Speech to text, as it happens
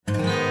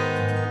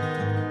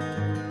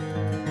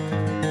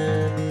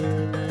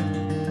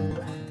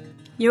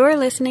You're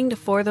listening to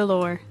For the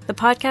Lore, the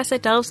podcast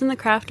that delves in the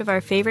craft of our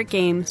favorite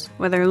games,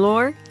 whether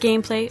lore,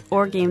 gameplay,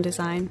 or game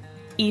design.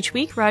 Each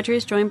week, Roger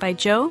is joined by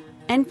Joe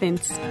and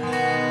Vince.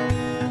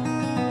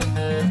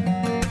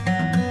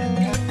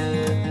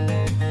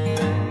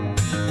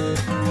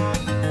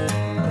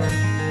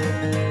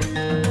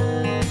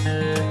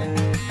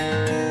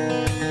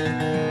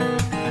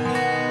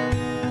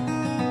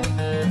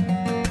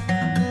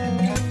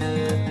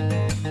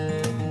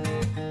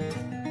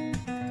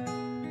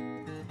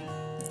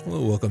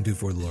 Welcome to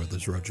For the Lore. This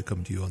is Roger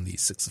coming to you on the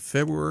 6th of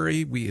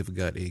February. We have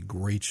got a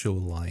great show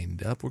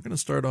lined up. We're going to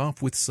start off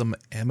with some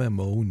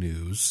MMO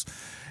news,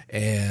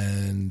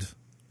 and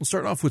we'll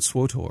start off with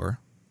SWTOR.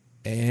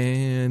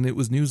 And it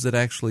was news that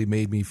actually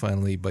made me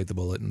finally bite the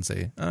bullet and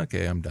say,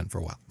 okay, I'm done for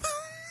a while.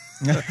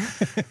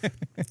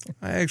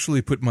 I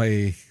actually put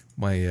my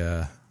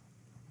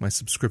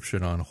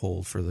subscription on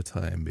hold for the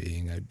time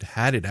being. I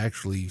had it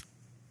actually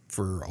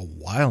for a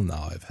while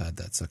now. I've had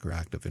that sucker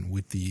active, and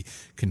with the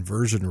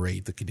conversion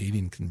rate, the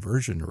Canadian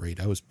conversion rate,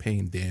 I was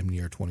paying damn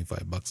near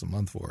 $25 a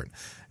month for it,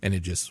 and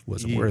it just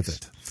wasn't worth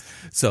it.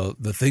 So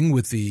the thing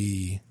with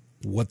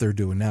what they're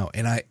doing now,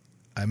 and I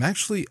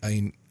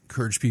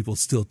encourage people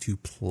still to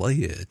play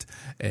it,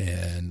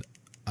 and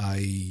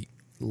I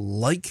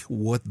like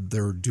what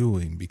they're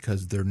doing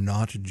because they're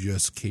not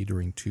just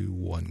catering to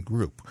one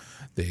group.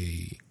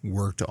 They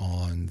worked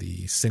on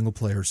the single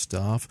player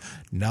stuff.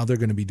 Now they're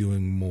going to be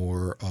doing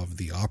more of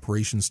the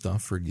operation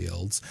stuff for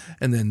guilds.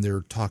 And then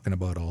they're talking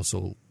about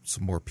also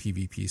some more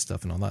PvP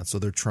stuff and all that. So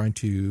they're trying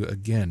to,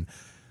 again,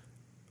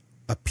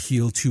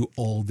 appeal to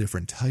all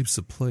different types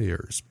of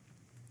players.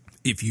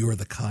 If you are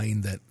the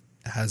kind that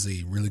has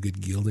a really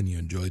good guild and you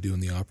enjoy doing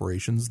the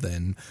operations,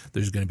 then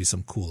there's going to be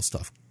some cool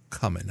stuff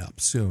coming up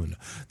soon.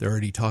 They're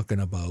already talking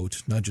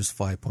about not just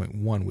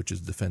 5.1, which is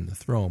Defend the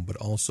Throne, but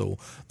also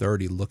they're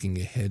already looking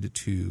ahead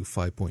to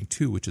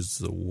 5.2, which is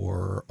the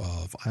War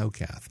of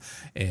Iocath.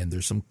 And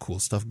there's some cool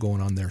stuff going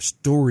on there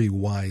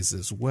story-wise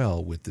as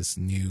well, with this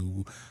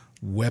new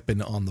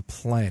weapon on the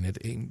planet,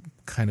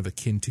 kind of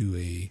akin to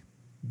a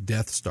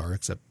Death Star,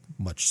 except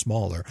much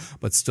smaller,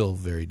 but still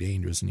very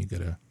dangerous, and you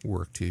got to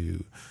work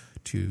to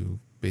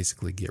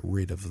basically get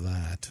rid of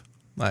that.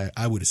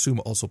 I would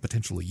assume also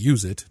potentially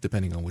use it,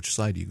 depending on which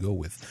side you go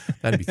with.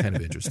 That'd be kind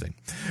of interesting.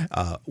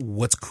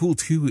 What's cool,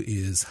 too,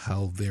 is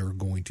how they're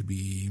going to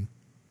be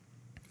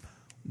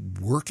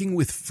working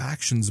with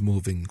factions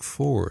moving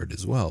forward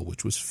as well,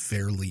 which was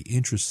fairly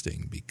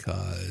interesting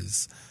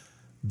because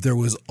there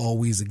was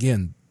always,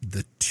 again,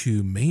 the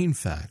two main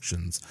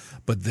factions.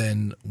 But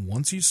then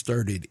once you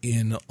started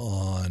in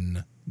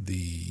on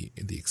the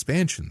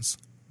expansions,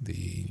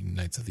 the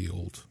Knights of the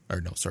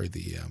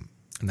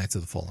Knights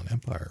of the Fallen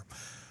Empire,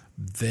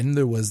 then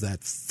there was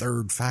that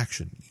third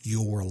faction,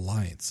 your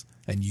alliance,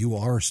 and you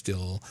are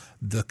still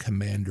the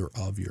commander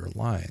of your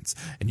alliance,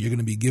 and you're going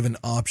to be given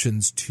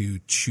options to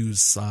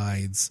choose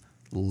sides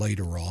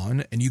later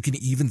on, and you can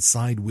even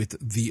side with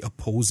the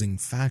opposing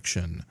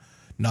faction,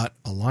 not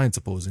alliance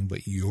opposing,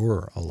 but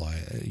your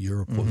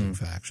opposing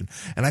faction.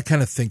 And I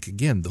kind of think,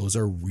 again, those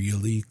are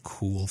really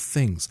cool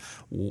things.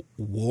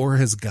 War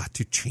has got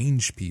to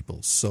change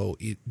people, so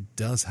it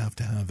does have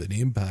to have an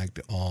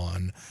impact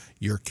on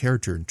your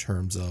character in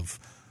terms of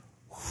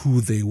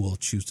who they will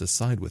choose to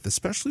side with,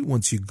 especially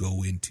once you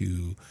go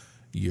into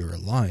your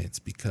alliance,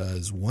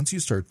 because once you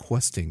start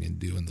questing and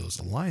doing those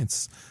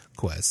alliance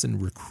quests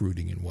and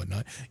recruiting and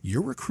whatnot,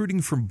 you're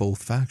recruiting from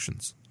both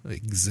factions.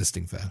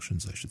 Existing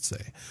factions, I should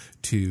say,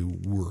 to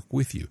work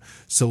with you.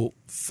 So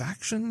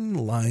faction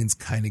lines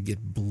kind of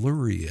get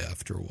blurry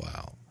after a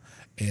while.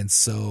 And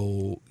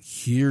so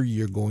here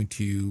you're going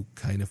to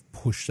kind of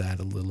push that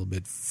a little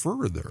bit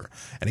further.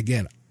 And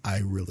again, I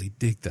really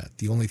dig that.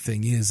 The only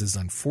thing is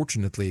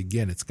unfortunately,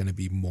 again, it's going to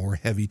be more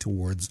heavy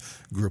towards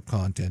group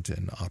content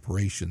and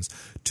operations,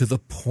 to the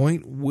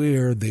point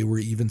where they were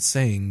even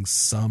saying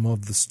some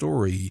of the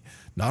story,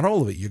 not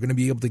all of it, you're going to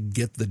be able to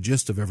get the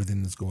gist of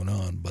everything that's going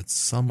on, but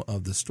some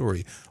of the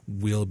story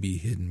will be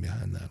hidden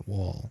behind that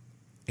wall.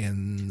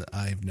 And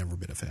I've never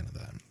been a fan of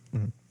that.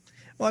 Mm-hmm.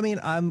 Well, I mean,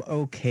 I'm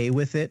okay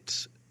with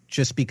it,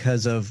 just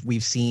because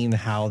we've seen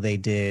how they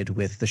did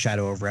with the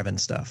Shadow of Revan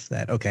stuff,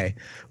 that, okay,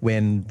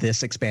 when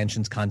this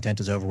expansion's content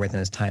is over with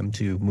and it's time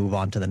to move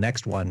on to the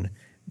next one,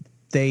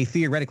 they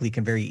theoretically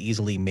can very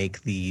easily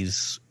make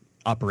these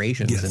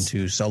operations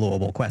into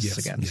soloable quests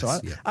again. So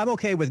I'm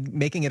okay with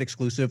making it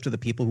exclusive to the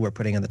people who are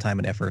putting in the time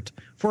and effort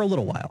for a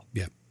little while.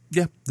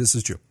 Yeah, this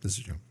is true.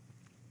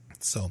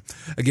 So,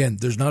 again,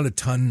 there's not a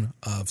ton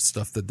of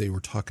stuff that they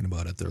were talking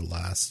about at their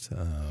last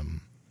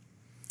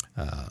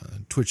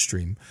Twitch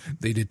stream.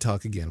 They did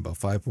talk again about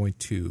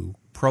 5.2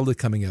 probably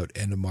coming out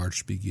end of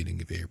March,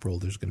 beginning of April.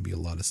 There's going to be a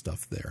lot of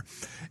stuff there,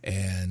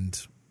 and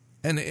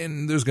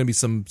there's going to be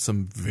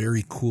some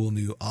very cool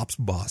new ops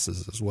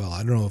bosses as well.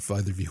 I don't know if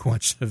either of you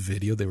watched the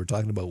video. They were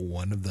talking about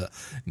one of the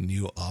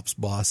new ops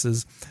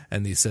bosses,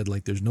 and they said,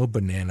 like, there's no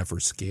banana for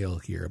scale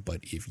here,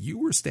 but if you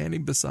were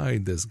standing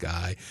beside this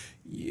guy,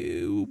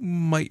 you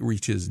might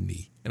reach his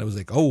knee. And I was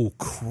like, oh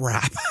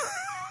crap.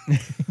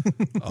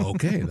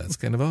 Okay, that's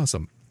kind of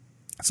awesome.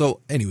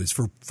 So anyways,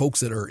 for folks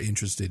that are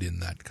interested in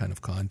that kind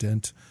of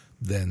content,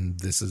 then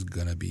this is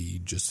going to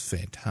be just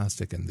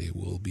fantastic, and they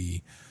will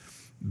be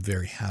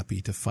very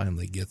happy to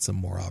finally get some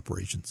more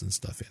operations and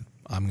stuff in.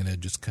 I'm going to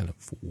just kind of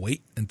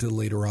wait until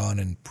later on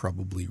and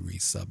probably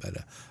resub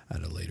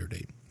at a later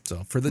date.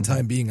 So for the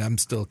time being, I'm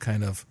still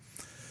kind of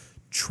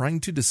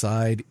trying to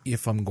decide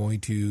if I'm going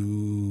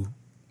to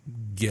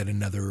get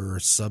another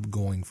sub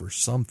going for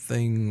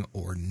something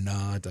or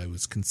not. I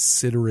was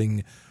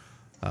considering,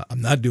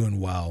 I'm not doing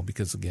WoW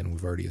because, again,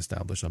 we've already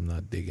established I'm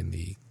not digging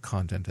the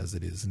content as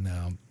it is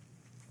now.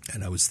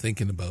 And I was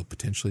thinking about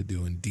potentially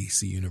doing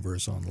DC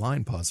Universe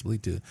Online, possibly,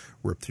 to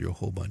rip through a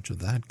whole bunch of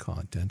that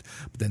content.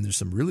 But then there's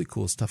some really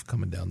cool stuff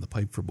coming down the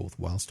pipe for both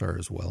WildStar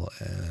as well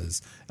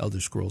as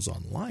Elder Scrolls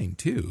Online,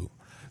 too.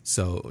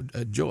 So,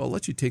 Joe, I'll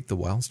let you take the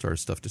WildStar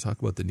stuff to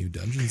talk about the new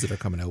dungeons that are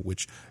coming out,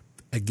 which,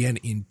 again,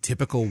 in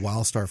typical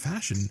WildStar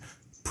fashion,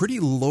 pretty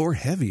lore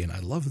heavy, and I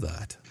love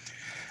that.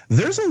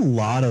 There's a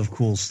lot of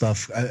cool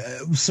stuff.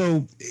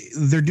 So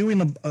they're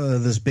doing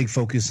this big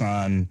focus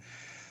on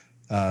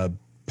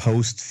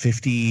post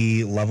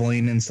 50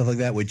 leveling and stuff like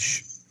that,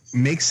 which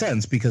makes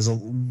sense because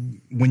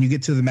when you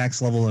get to the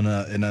max level in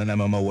an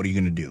MMO, what are you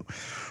going to do?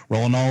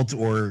 Roll an alt,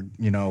 or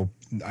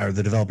are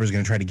the developers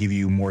going to try to give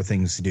you more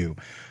things to do?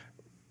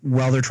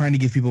 Well, they're trying to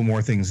give people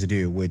more things to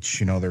do, which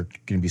they're going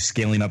to be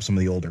scaling up some of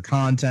the older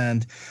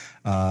content,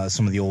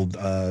 some of the old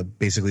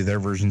basically their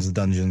versions of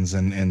dungeons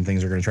and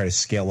things are going to try to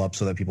scale up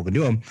so that people can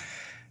do them.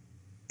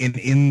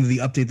 In the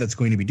update that's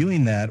going to be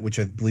doing that, which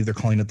I believe they're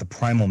calling it the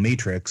Primal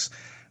Matrix,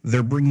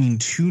 they're bringing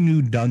 2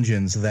 new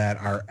dungeons that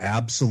are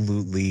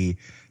absolutely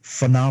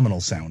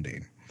phenomenal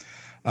sounding.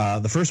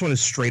 The first one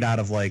is straight out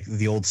of like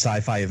the old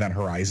sci-fi Event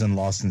Horizon,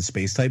 Lost in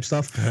Space type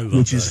stuff,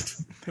 which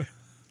is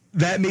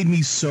that made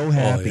me so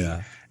happy. Oh,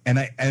 yeah.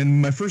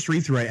 And my first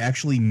read through, I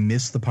actually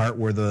missed the part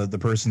where the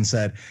person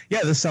said,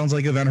 "Yeah, this sounds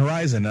like Event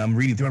Horizon." And I'm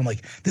reading through, and I'm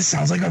like, "This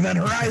sounds like Event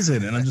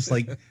Horizon," and I'm just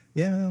like,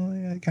 "Yeah,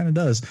 it kind of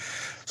does."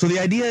 So the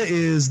idea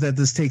is that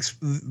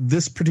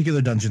this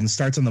particular dungeon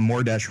starts on the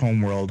Mordesh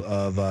homeworld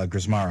of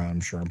Grismara. I'm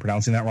sure I'm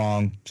pronouncing that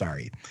wrong.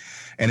 Sorry.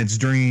 And it's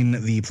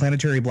during the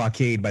planetary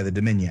blockade by the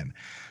Dominion.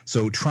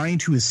 So trying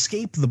to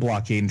escape the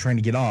blockade and trying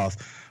to get off,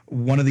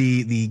 one of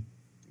the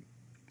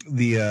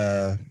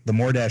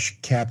Mordesh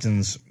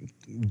captains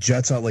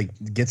jets out,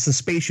 gets the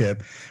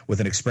spaceship with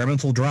an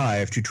experimental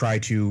drive to try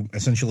to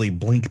essentially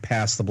blink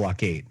past the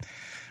blockade.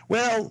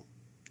 Well,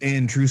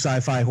 in true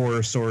sci-fi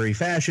horror story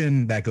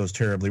fashion, that goes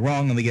terribly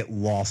wrong and they get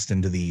lost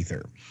into the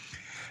ether.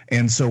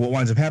 And so what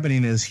winds up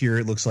happening is here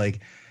it looks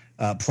like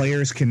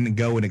players can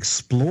go and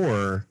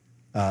explore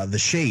the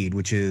Shade,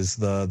 which is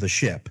the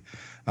ship,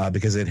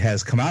 because it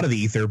has come out of the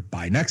ether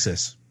by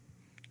Nexus.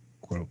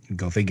 Quote,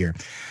 go figure.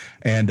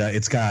 And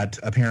it's got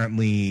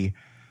apparently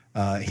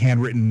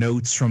handwritten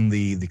notes from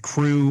the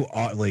crew.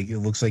 It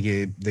looks like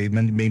they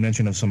made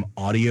mention of some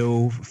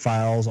audio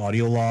files,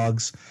 audio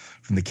logs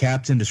from the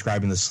captain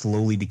describing the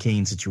slowly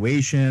decaying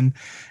situation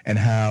and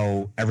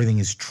how everything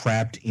is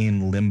trapped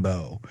in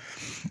limbo.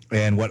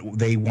 And what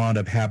they wound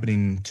up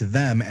happening to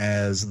them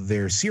as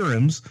their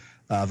serums,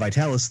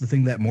 Vitalis, the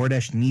thing that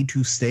Mordesh need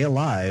to stay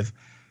alive,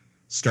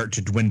 start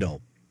to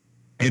dwindle.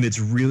 And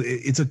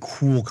it's a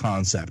cool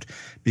concept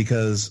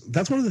because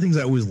that's one of the things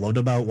I always loved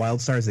about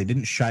WildStar is they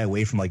didn't shy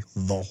away from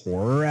the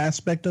horror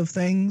aspect of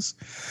things.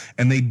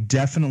 And they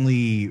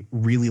definitely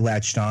really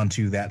latched on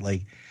to that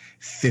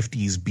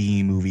 50s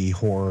B movie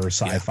horror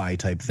sci-fi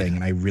type thing.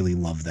 And I really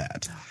love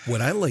that.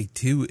 What I like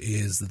too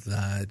is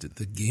that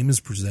the game is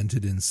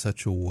presented in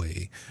such a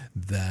way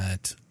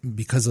that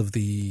because of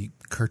the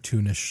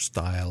cartoonish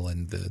style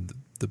and the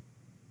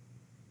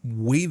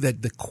way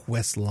that the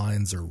quest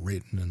lines are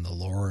written and the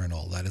lore and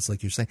all that, it's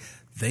like you're saying,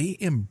 they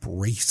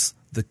embrace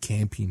the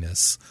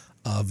campiness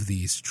of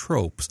these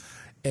tropes.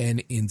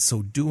 And in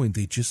so doing,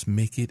 they just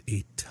make it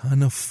a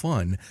ton of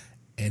fun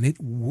and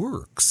it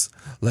works.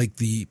 Like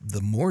the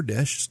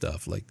Mordesh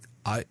stuff,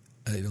 a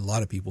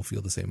lot of people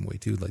feel the same way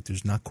too.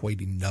 There's not quite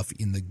enough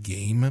in the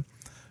game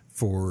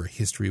for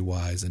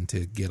history-wise and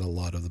to get a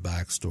lot of the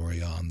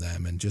backstory on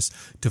them and just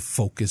to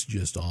focus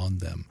just on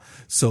them.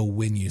 So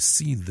when you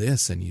see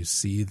this and you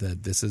see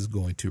that this is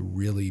going to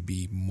really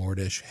be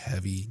Mordesh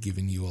heavy,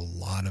 giving you a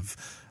lot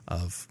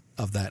of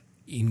that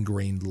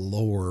ingrained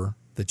lore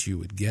that you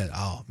would get,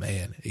 oh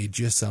man, it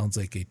just sounds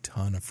like a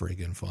ton of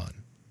friggin'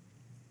 fun.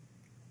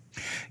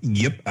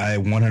 Yep, I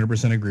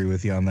 100% agree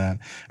with you on that.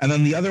 And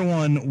then the other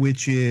one,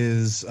 which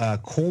is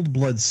Cold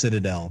Blood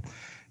Citadel,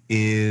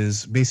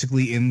 is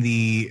basically in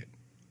the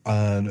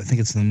I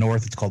think it's in the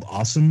north. It's called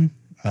Asen.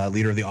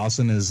 Leader of the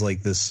Asen is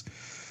this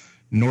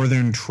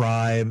northern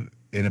tribe,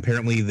 and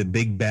apparently the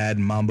big bad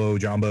Mambo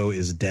Jumbo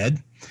is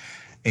dead.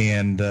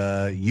 And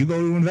you go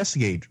to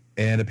investigate,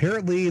 and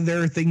apparently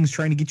there are things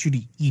trying to get you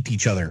to eat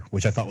each other,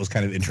 which I thought was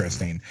kind of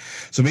interesting.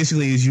 So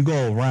basically, as you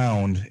go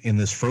around in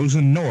this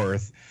frozen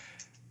north,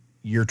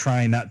 you're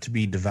trying not to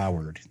be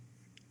devoured.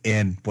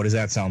 And what does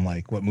that sound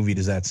like? What movie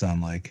does that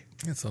sound like?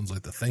 It sounds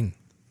like The Thing.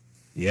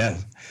 Yeah.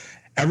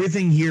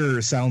 everything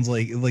here sounds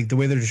like the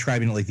way they're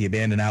describing it, like the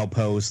abandoned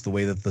outpost, the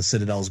way that the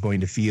Citadel is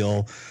going to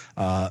feel,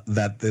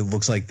 that it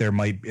looks like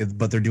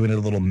but they're doing it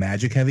a little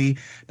magic heavy.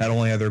 Not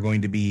only are there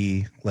going to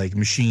be like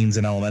machines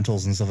and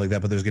elementals and stuff like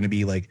that, but there's going to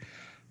be like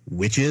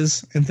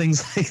witches and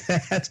things like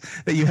that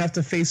you have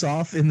to face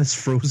off in this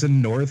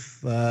frozen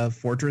north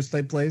fortress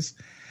type place.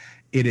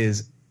 It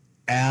is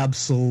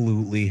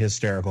absolutely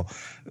hysterical.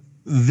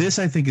 This,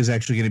 I think, is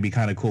actually going to be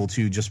kind of cool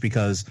too, just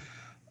because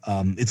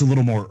it's a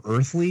little more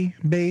earthly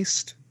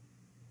based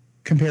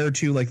compared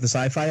to like the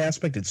sci-fi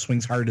aspect. It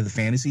swings hard to the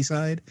fantasy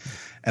side,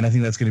 and I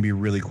think that's going to be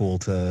really cool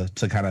to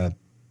kind of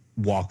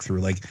walk through.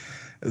 Like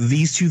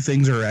these two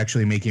things are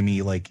actually making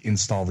me like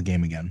install the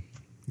game again.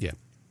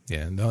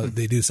 Yeah, no,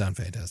 they do sound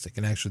fantastic,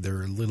 and actually,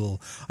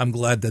 I'm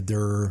glad that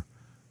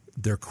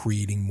they're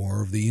creating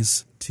more of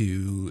these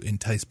to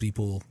entice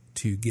people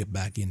to get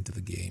back into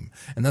the game,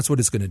 and that's what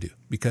it's going to do.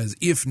 Because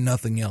if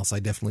nothing else, I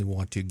definitely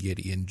want to get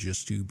in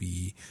just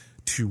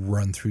to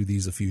run through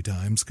these a few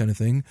times, kind of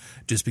thing.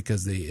 Just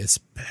because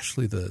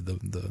especially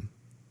the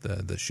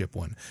ship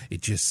one,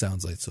 it just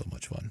sounds like so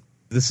much fun.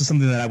 This is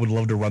something that I would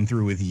love to run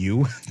through with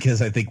you,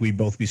 because I think we'd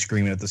both be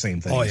screaming at the same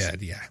thing. Oh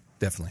yeah,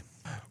 definitely.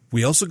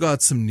 We also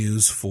got some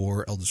news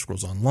for Elder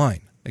Scrolls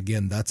Online.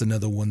 Again, that's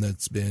another one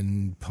that's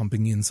been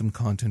pumping in some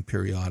content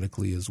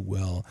periodically as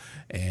well.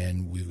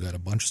 And we've got a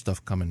bunch of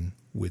stuff coming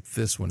with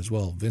this one as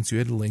well. Vince, you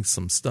had to link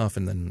some stuff,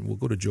 and then we'll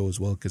go to Joe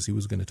as well, because he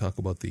was going to talk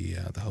about the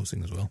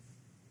housing as well.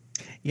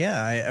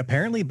 Yeah,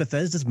 apparently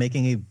Bethesda's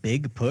making a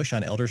big push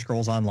on Elder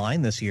Scrolls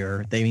Online this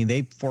year.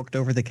 They forked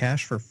over the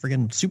cash for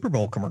friggin' Super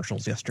Bowl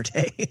commercials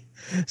yesterday.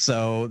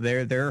 So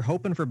they're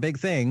hoping for big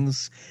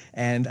things,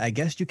 and I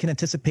guess you can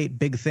anticipate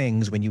big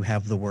things when you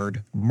have the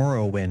word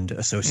Morrowind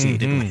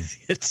associated with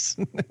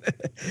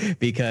it.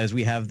 Because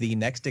we have the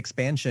next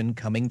expansion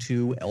coming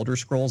to Elder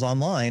Scrolls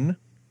Online,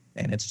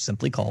 and it's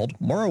simply called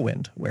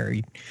Morrowind, where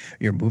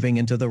you're moving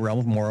into the realm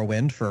of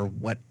Morrowind for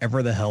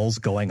whatever the hell's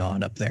going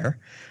on up there.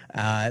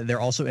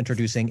 They're also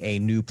introducing a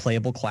new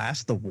playable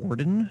class, the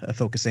Warden,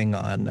 focusing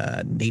on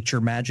nature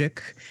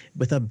magic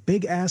with a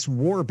big-ass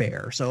war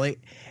bear. So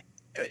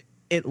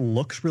it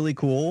looks really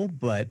cool,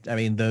 but, I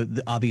mean,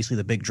 obviously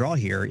the big draw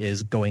here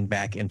is going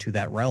back into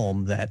that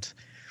realm that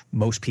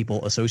most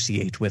people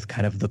associate with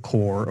kind of the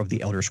core of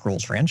the Elder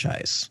Scrolls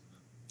franchise.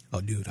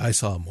 Oh, dude, I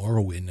saw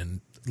Morrowind,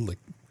 and, like,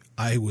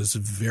 I was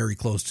very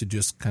close to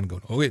just kind of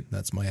going, oh, wait,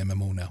 that's my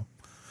MMO now.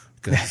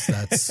 Because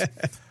that's,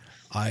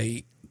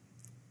 I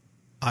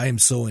am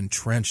so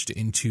entrenched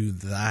into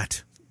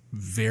that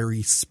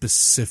very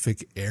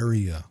specific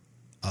area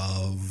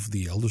of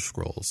the Elder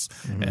Scrolls.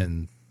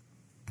 And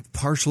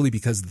partially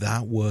because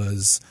that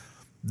was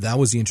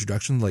the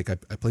introduction. Like I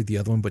played the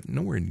other one, but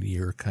nowhere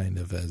near kind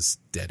of as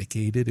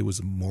dedicated. It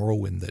was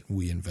Morrowind that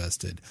we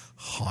invested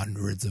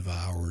hundreds of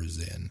hours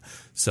in.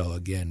 So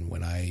again,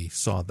 when I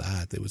saw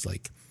that, it was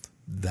like,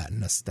 that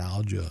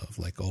nostalgia of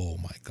like, oh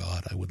my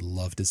God, I would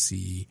love to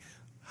see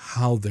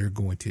how they're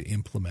going to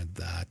implement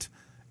that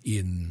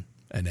in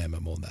an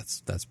MMO.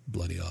 That's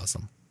bloody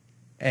awesome.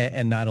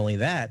 And not only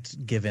that,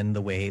 given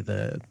the way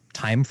the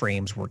time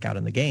frames work out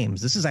in the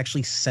games, this is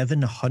actually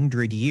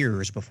 700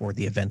 years before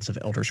the events of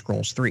Elder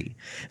Scrolls 3.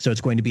 So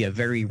it's going to be a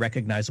very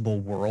recognizable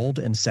world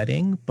and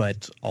setting,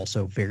 but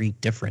also very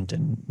different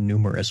in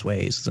numerous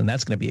ways. And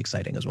that's going to be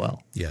exciting as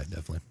well. Yeah,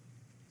 definitely.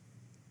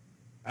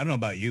 I don't know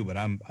about you, but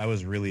I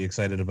was really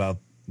excited about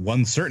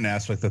one certain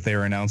aspect that they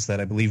were announced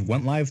that I believe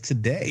went live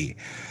today.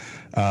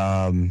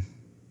 Housing.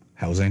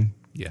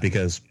 Yeah.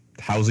 Because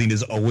housing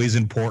is always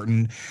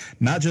important,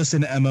 not just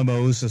in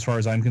MMOs as far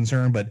as I'm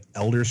concerned, but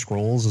Elder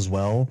Scrolls as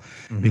well.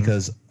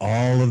 Because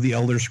all of the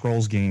Elder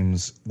Scrolls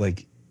games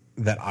like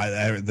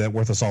that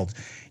worth a salt,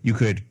 you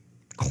could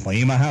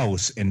claim a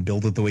house and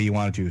build it the way you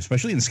wanted to,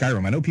 especially in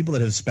Skyrim. I know people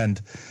that have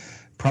spent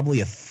probably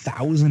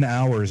 1,000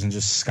 hours in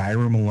just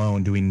Skyrim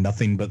alone doing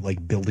nothing but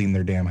like building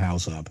their damn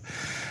house up.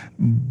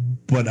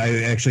 But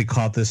I actually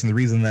caught this, and the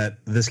reason that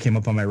this came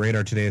up on my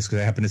radar today is because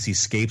I happened to see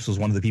Scapes was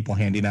one of the people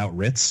handing out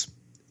writs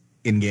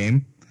in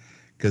game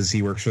because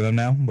he works for them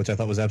now, which I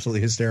thought was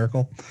absolutely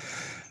hysterical.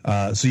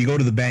 So you go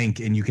to the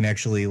bank and you can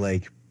actually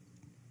like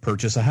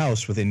purchase a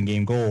house with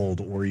in-game gold,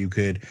 or you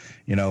could,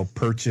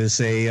 purchase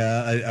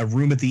a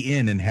room at the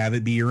inn and have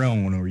it be your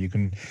own, or you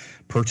can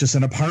purchase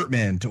an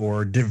apartment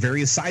or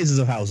various sizes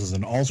of houses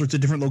in all sorts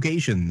of different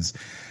locations.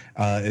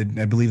 I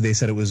believe they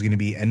said it was going to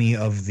be any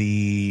of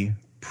the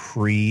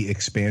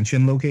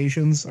pre-expansion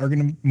locations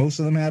most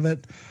of them have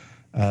it.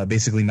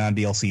 Basically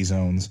non-DLC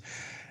zones.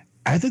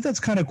 I think that's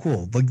kind of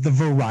cool. Like the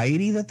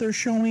variety that they're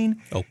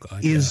showing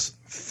is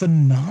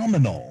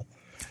phenomenal.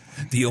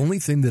 The only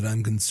thing that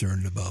I'm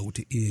concerned about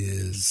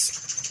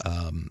is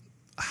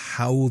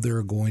how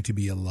they're going to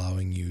be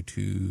allowing you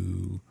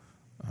to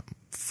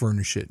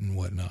furnish it and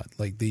whatnot.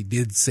 Like they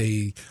did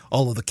say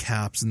all of the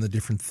caps and the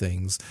different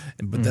things,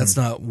 but that's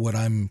not what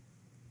I'm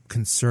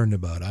concerned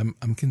about.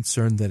 I'm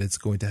concerned that it's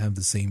going to have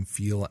the same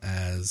feel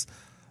as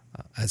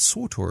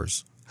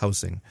SWTOR's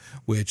housing,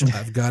 which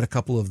I've got a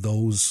couple of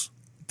those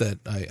that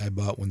I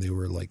bought when they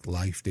were like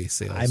Life Day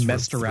sales. I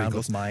messed around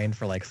with mine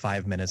for like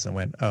 5 minutes and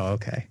went, oh,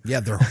 okay. Yeah,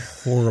 they're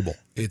horrible.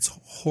 It's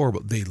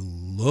horrible. They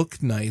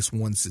look nice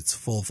once it's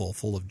full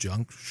of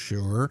junk,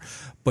 sure,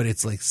 but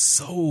it's like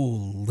so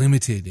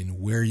limited in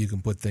where you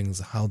can put things,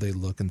 how they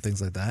look and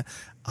things like that.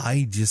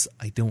 I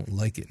don't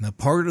like it. Now,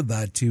 part of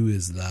that too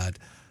is that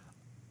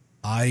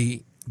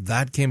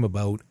that came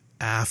about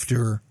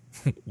after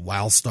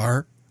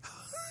WildStar.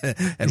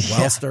 And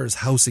WildStar's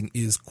housing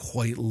is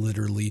quite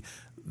literally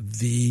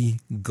the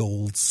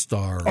gold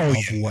star of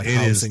what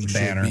housing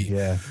should be.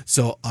 Yeah.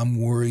 So I'm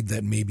worried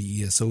that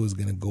maybe ESO is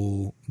going to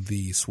go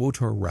the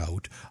SWTOR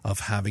route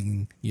of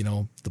having,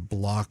 the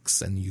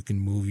blocks, and you can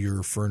move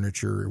your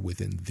furniture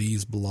within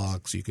these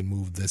blocks. You can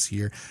move this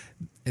here.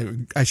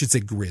 I should say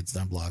grids,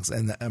 not blocks.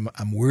 And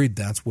I'm worried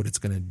that's what it's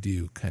going to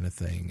do, kind of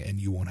thing. And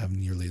you won't have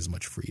nearly as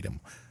much freedom.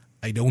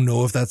 I don't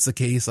know if that's the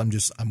case. I'm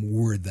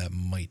worried that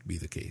might be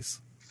the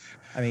case.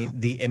 I mean,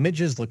 the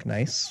images look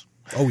nice.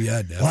 Oh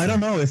yeah, definitely. Well, I don't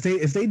know if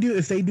they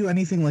do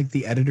anything like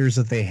the editors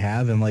that they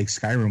have in like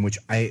Skyrim, which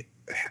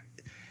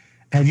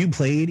have you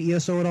played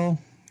ESO at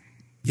all?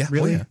 Yeah,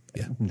 really? Oh,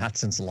 yeah. Not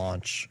since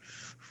launch.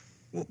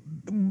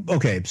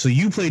 Okay, so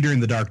you played during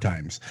the dark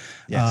times.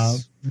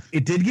 Yes.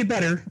 It did get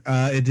better.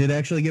 It did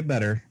actually get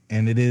better,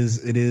 and it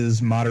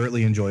is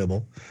moderately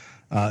enjoyable,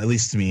 at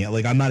least to me.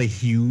 Like, I'm not a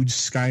huge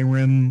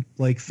Skyrim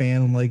like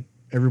fan, like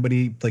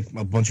everybody, like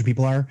a bunch of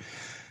people are,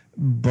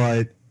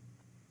 but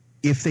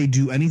if they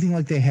do anything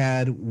like they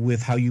had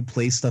with how you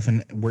play stuff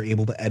and were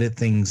able to edit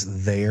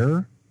things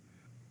there,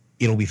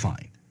 it'll be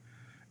fine.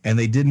 And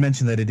they did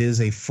mention that it is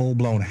a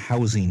full-blown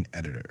housing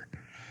editor.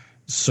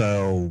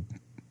 So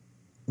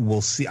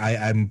we'll see.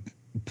 I'm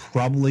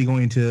probably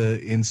going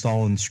to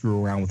install and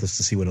screw around with this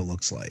to see what it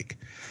looks like.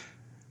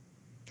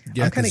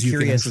 Yeah, I'm kind of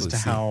curious as to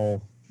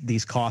how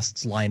these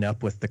costs line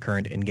up with the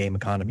current in-game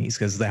economies,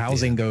 because the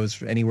housing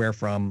goes anywhere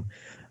from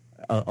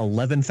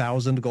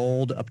 11,000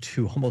 gold up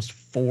to almost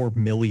 4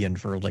 million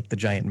for like the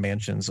giant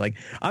mansions. Like,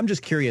 I'm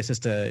just curious as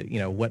to,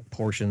 what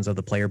portions of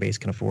the player base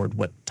can afford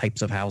what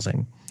types of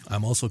housing.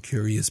 I'm also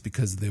curious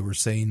because they were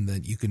saying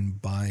that you can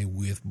buy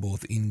with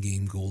both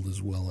in-game gold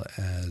as well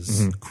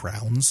as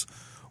crowns,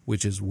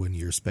 which is when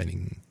you're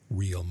spending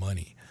real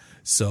money.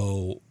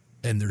 So,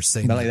 and they're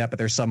saying not only that, but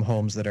there's some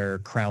homes that are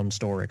Crown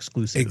Store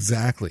exclusive.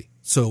 Exactly.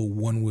 So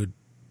one would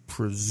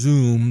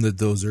presume that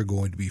those are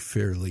going to be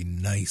fairly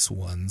nice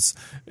ones,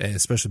 and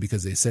especially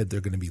because they said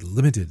they're going to be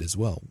limited as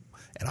well.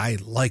 And I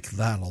like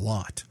that a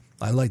lot.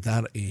 I like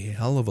that a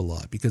hell of a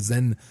lot, because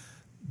then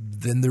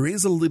there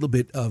is a little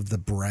bit of the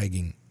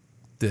bragging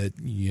that,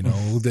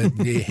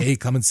 that, hey,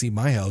 come and see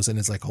my house. And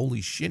it's like,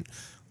 holy shit,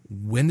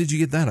 when did you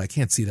get that? I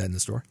can't see that in the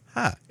store.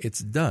 It's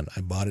done.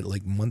 I bought it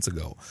like months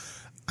ago.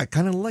 I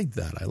kind of like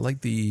that. I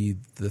like the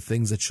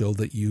things that show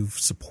that you've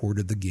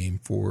supported the game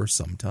for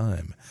some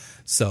time.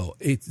 So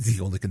the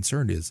only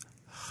concern is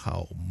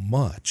how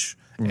much.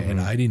 And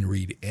I didn't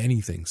read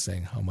anything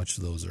saying how much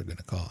those are going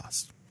to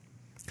cost.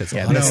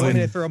 Yeah, honestly,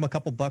 they throw them a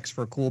couple bucks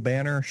for a cool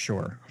banner,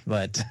 sure.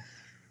 But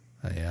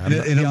and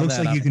it looks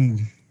like you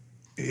can.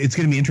 It's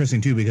going to be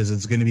interesting too, because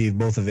it's going to be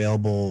both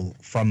available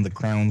from the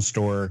Crown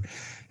Store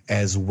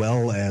as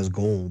well as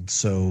gold.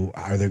 So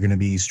are they going to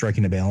be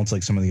striking a balance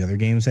like some of the other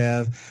games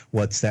have?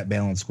 What's that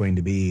balance going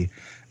to be?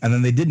 And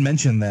then they did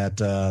mention that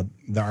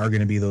there are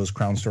going to be those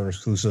Crown Store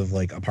exclusive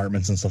like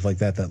apartments and stuff like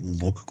that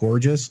look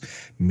gorgeous.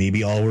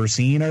 Maybe all we're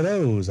seeing are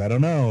those. I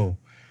don't know.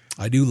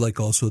 I do like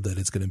also that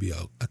it's going to be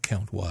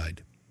account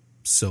wide.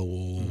 So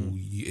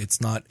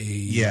it's not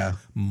a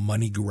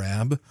money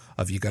grab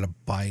of you got to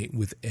buy it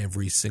with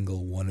every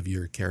single one of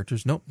your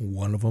characters. Nope,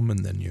 one of them,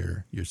 and then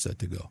you're set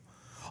to go.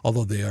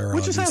 Although they are,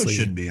 which is how it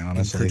should be,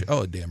 honestly.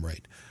 Oh, damn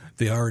right.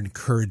 They are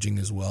encouraging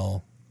as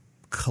well,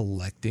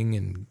 collecting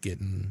and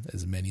getting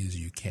as many as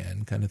you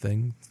can, kind of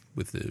thing,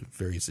 with the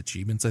various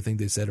achievements. I think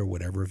they said, or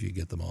whatever, if you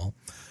get them all.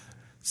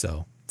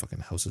 So fucking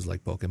houses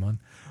like Pokemon,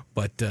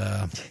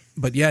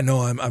 but yeah,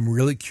 no, I'm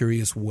really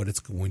curious how it's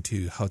going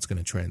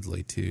to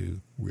translate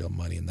to real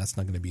money, and that's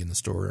not going to be in the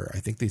store. I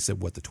think they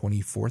said the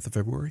 24th of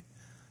February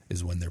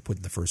is when they're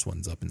putting the first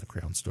ones up in the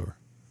Crown Store.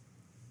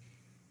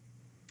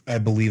 I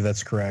believe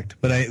that's correct,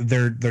 but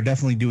they're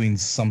definitely doing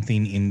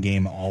something in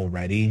game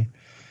already,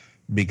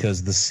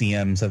 because the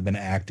CMs have been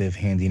active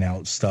handing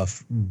out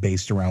stuff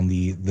based around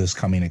this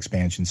coming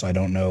expansion. So I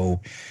don't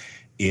know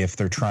if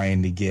they're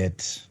trying to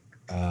get,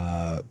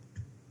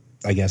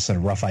 I guess, a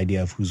rough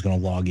idea of who's going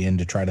to log in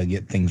to try to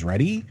get things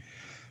ready,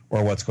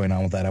 or what's going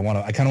on with that.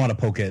 I kind of want to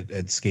poke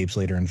at Scapes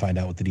later and find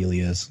out what the deal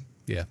is.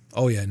 Yeah.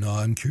 Oh yeah. No,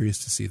 I'm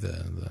curious to see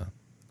the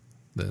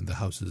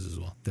houses as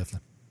well.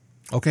 Definitely.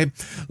 Okay,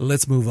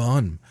 let's move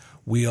on.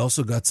 We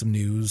also got some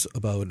news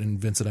about, and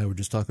Vince and I were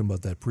just talking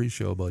about that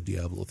pre-show about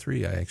Diablo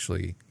 3. I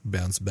actually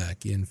bounced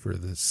back in for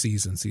the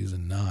season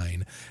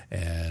 9,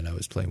 and I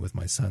was playing with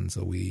my son.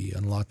 So we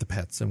unlocked the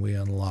pets, and we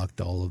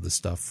unlocked all of the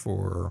stuff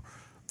for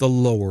the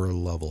lower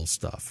level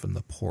stuff and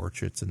the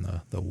portraits and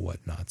the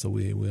whatnot. So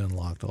we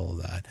unlocked all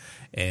of that.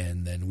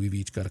 And then we've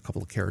each got a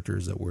couple of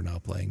characters that we're now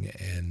playing,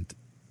 and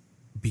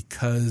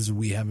because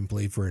we haven't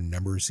played for a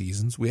number of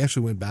seasons, we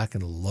actually went back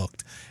and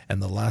looked,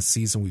 and the last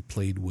season we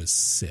played was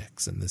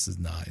 6, and this is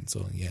 9.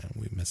 So yeah,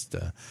 we missed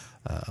a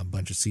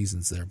bunch of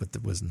seasons there, but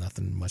there was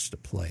nothing much to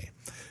play.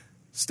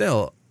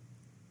 Still,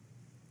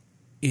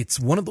 it's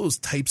one of those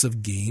types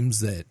of games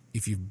that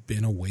if you've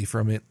been away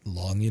from it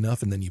long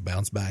enough and then you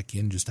bounce back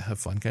in just to have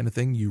fun kind of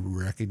thing, you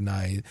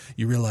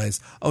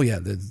realize, oh yeah,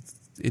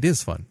 it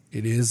is fun.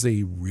 It is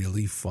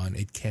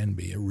it can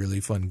be a really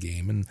fun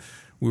game, and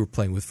we were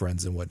playing with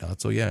friends and whatnot.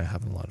 So yeah,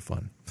 having a lot of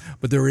fun.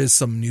 But there is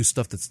some new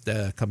stuff that's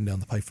coming down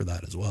the pipe for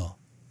that as well.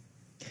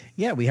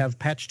 Yeah, we have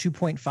patch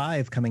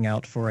 2.5 coming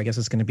out for, I guess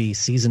it's going to be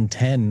season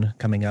 10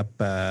 coming up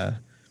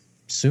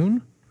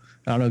soon.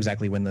 I don't know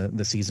exactly when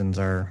the seasons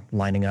are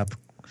lining up.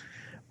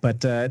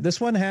 But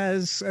this one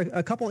has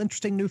a couple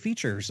interesting new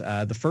features,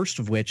 the first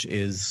of which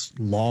is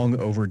long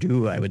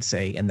overdue, I would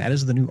say, and that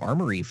is the new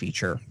armory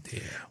feature,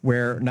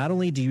 where not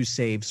only do you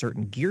save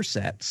certain gear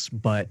sets,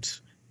 but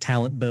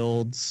talent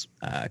builds,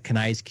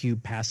 Kanai's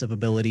Cube passive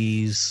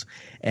abilities,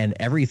 and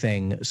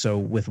everything. So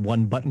with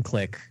one button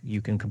click,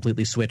 you can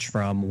completely switch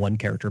from one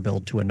character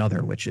build to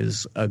another, which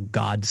is a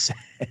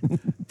godsend.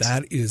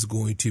 That is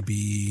going to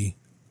be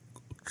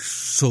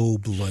so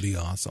bloody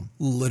awesome.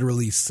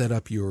 Literally set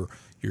up your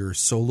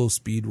solo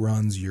speed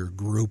runs, your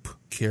group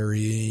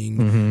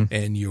carrying,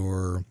 and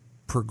your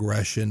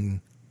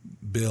progression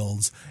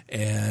builds,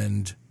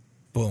 and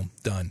boom,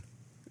 done.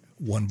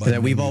 One button. So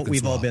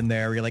we've all been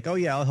there. You're like, oh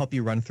yeah, I'll help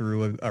you run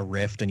through a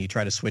rift, and you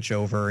try to switch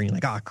over, and you're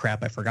like, oh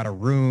crap, I forgot a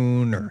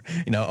rune, or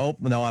oh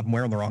no, I'm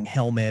wearing the wrong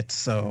helmet.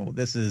 So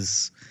this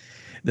is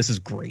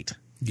great.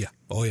 Yeah.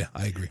 Oh yeah,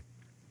 I agree.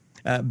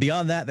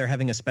 Beyond that, they're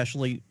having a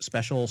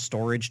special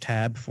storage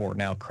tab for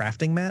now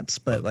crafting mats,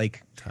 but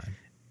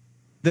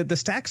the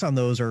stacks on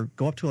those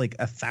go up to like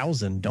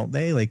 1,000, don't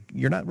they? Like,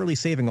 you're not really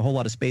saving a whole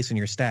lot of space in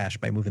your stash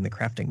by moving the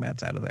crafting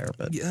mats out of there.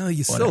 But yeah,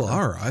 you still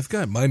are. I've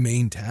got my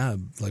main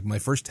tab. Like, my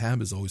first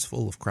tab is always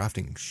full of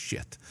crafting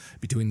shit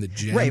between the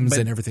gems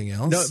and everything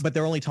else. No, but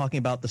they're only talking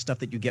about the stuff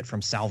that you get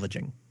from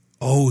salvaging.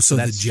 Oh, so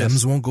the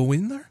gems won't go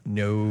in there?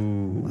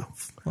 No.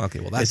 Oh,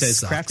 okay, well that says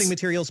sucks. Crafting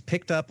materials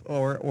picked up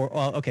or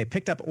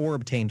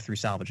obtained through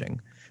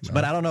salvaging. So,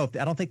 but I don't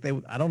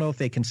know if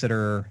they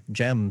consider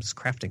gems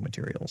crafting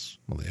materials.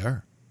 Well, they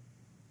are.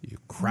 You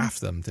craft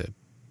them to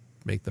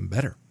make them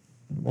better.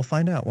 We'll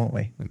find out, won't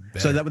we?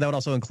 So that would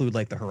also include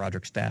like the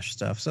Herodric stash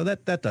stuff. So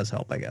that does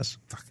help, I guess.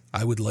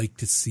 I would like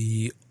to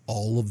see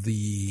all of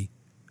the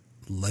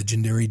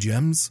legendary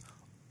gems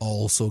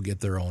also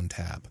get their own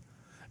tab.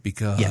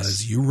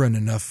 Because you run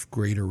enough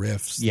greater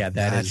rifts. Yeah,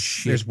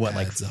 there's what,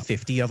 like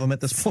 50 of them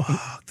at this point?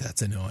 Fuck,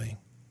 that's annoying.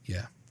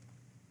 Yeah.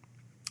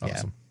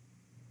 Awesome.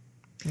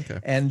 Yeah. Okay.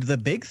 And the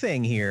big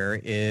thing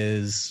here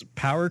is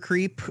power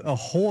creep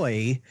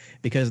ahoy,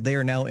 because they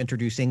are now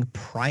introducing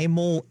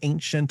primal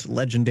ancient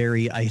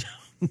legendary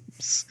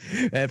items.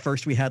 At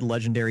first we had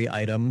legendary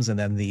items, and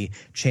then the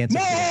chance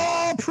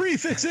of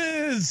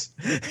prefixes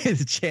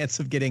the chance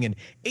of getting an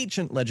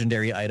ancient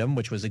legendary item,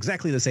 which was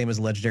exactly the same as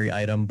a legendary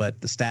item,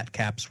 but the stat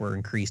caps were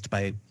increased by,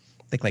 I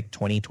think, like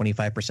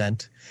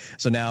 25%.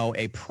 So now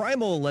a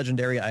primal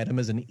legendary item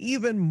is an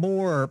even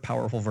more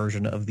powerful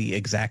version of the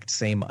exact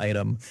same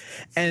item.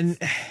 And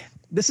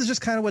this is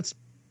just kind of what's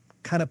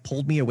kind of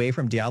pulled me away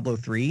from Diablo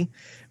 3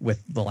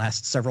 with the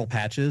last several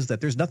patches, that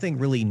there's nothing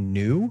really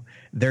new.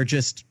 They're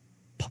just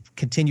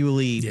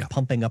continually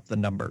pumping up the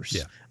numbers.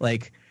 Yeah.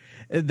 Like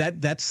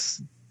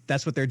that's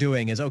what they're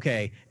doing is,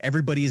 okay,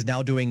 everybody's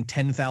now doing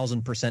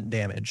 10,000%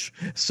 damage.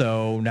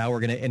 So now we're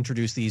going to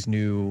introduce these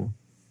new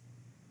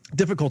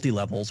difficulty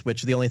levels,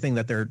 which the only thing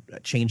that they're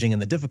changing in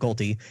the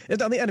difficulty is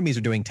now the enemies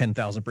are doing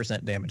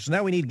 10,000% damage. So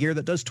now we need gear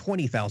that does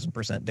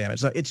 20,000% damage.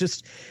 So it's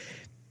just,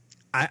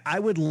 I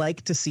would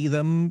like to see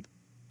them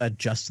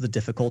adjust the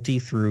difficulty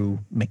through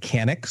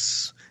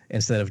mechanics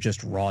instead of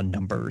just raw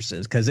numbers,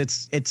 because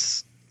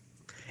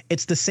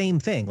it's the same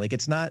thing. Like,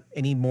 it's not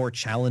any more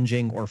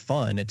challenging or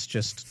fun. It's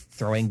just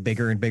throwing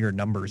bigger and bigger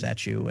numbers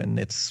at you, and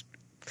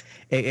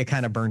it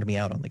kind of burned me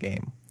out on the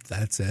game.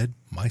 That said,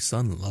 my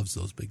son loves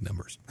those big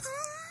numbers.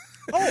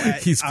 Oh,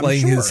 he's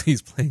playing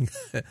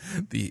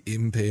the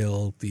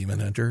Impale Demon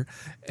Hunter,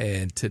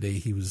 and today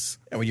he was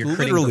you're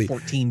literally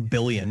 14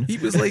 billion. He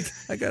was like,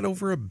 I got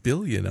over 1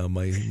 billion on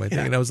my thing,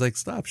 and I was like,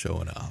 stop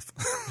showing off.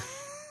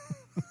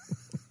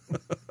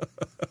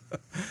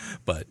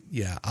 But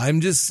yeah, I'm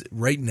just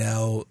right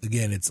now.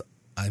 Again,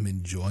 I'm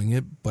enjoying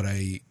it, but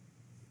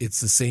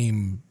it's the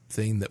same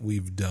thing that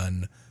we've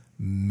done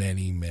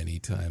many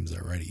times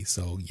already.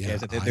 So yeah,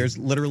 there's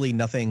literally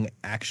nothing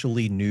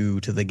actually new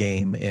to the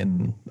game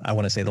in, I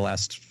want to say, the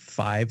last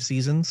 5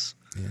 seasons.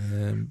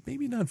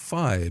 Maybe not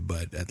 5,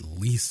 but at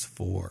least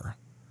 4.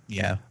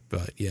 Yeah,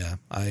 but yeah,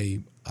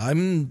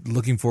 I'm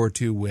looking forward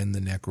to when the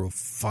Necro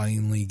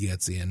finally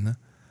gets in,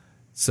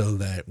 so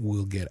that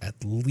we'll get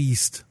at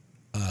least.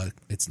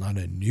 It's not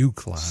a new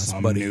class,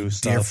 but a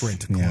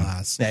different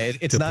class. Yeah,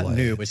 it's not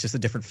new. It's just a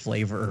different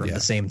flavor of the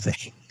same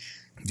thing.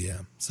 Yeah.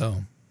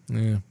 So,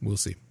 yeah, we'll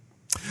see.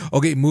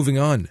 Okay, moving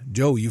on.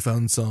 Joe, you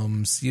found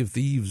some Sea of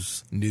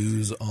Thieves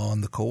news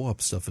on the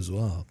co-op stuff as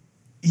well.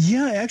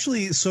 Yeah,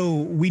 actually, so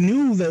we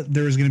knew that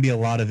there was going to be a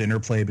lot of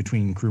interplay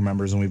between crew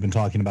members, and we've been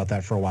talking about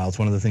that for a while. It's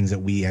one of the things that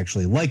we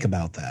actually like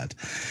about that.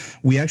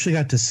 We actually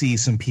got to see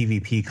some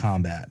PvP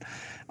combat.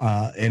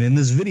 And in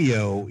this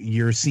video,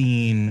 you're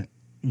seeing,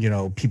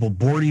 people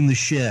boarding the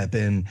ship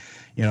and,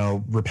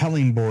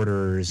 repelling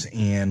boarders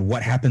and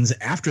what happens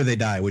after they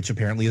die, which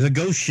apparently is a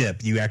ghost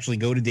ship. You actually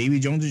go to Davy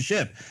Jones's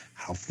ship.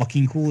 How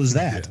fucking cool is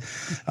that?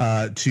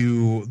 Yeah.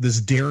 To this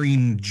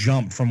daring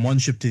jump from one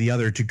ship to the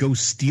other to go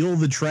steal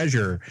the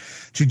treasure,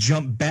 to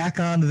jump back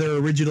onto their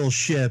original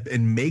ship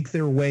and make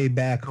their way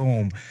back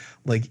home.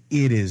 Like,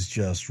 it is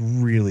just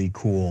really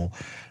cool.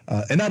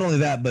 And not only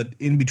that, but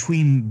in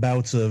between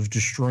bouts of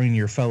destroying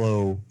your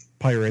fellow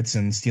pirates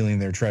and stealing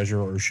their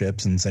treasure or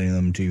ships and sending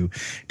them to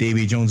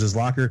Davy Jones's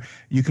locker,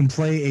 you can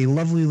play a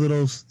lovely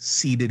little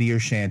sea ditty or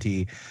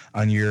shanty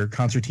on your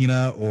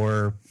concertina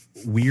or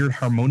weird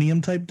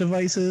harmonium type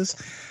devices,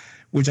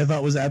 which I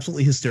thought was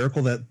absolutely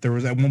hysterical. That there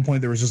was at one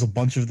point there was just a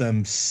bunch of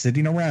them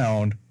sitting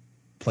around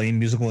playing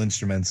musical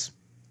instruments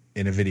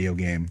in a video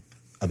game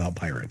about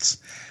pirates.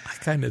 I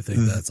kind of think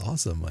that's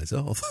awesome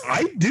myself.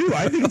 I do.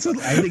 I think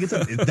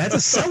that's a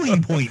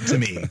selling point to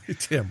me.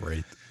 Damn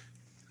right.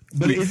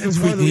 But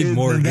we need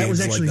more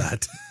games like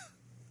that.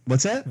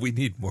 What's that? We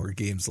need more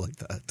games like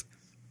that.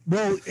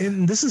 Well,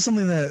 and this is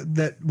something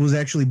that was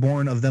actually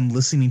born of them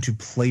listening to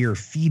player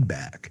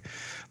feedback.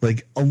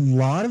 Like, a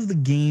lot of the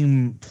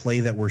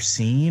gameplay that we're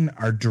seeing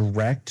are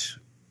direct,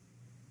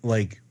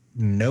 like,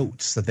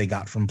 notes that they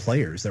got from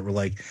players that were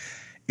like,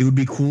 it would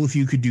be cool if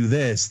you could do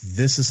this.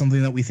 This is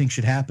something that we think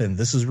should happen.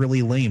 This is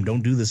really lame.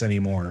 Don't do this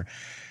anymore.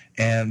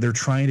 And they're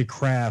trying to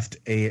craft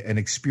an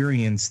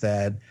experience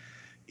that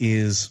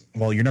is,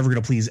 well, you're never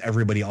going to please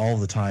everybody all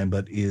the time,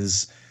 but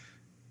is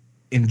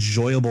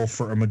enjoyable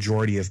for a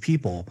majority of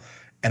people.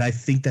 And I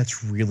think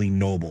that's really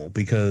noble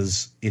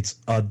because it's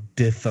a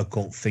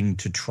difficult thing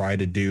to try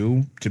to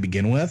do to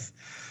begin with,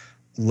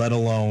 let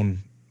alone,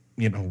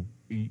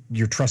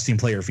 you're trusting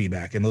player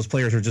feedback. And those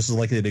players are just as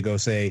likely to go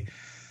say,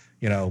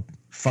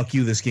 fuck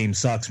you, this game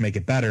sucks, make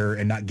it better,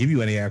 and not give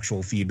you any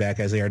actual feedback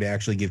as they are to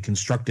actually give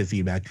constructive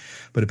feedback.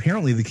 But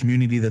apparently the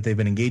community that they've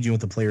been engaging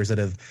with, the players that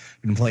have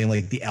been playing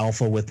like the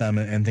alpha with them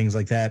and things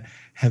like that,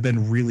 have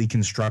been really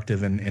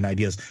constructive in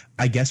ideas.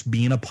 I guess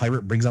being a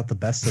pirate brings out the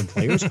best in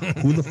players.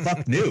 Who the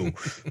fuck knew?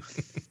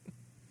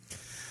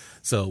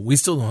 So we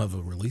still don't have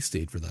a release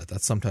date for that.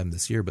 That's sometime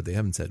this year, but they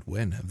haven't said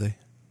when, have they?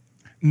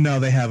 No,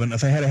 they haven't.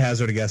 If I had a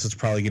hazard a guess, it's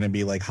probably going to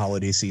be like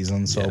holiday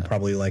season, so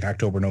probably like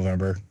October,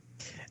 November.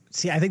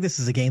 See, I think this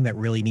is a game that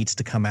really needs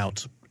to come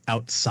out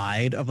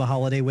outside of the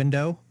holiday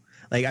window.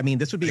 Like, I mean,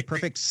 this would be a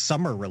perfect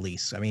summer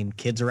release. I mean,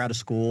 kids are out of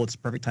school. It's a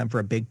perfect time for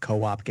a big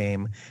co-op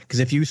game. Because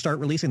if you start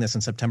releasing this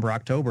in September,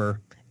 October,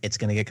 it's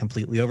going to get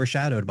completely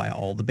overshadowed by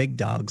all the big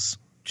dogs,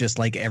 just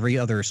like every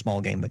other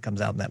small game that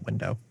comes out in that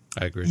window.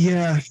 I agree.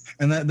 Yeah,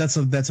 and that's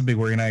a big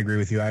worry, and I agree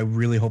with you. I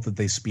really hope that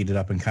they speed it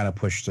up and kind of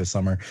push to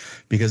summer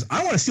because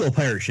I want to steal a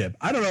pirate ship.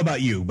 I don't know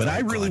about you, but I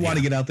really want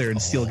to get out there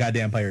and steal a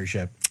goddamn pirate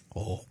ship.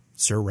 Oh,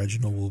 Sir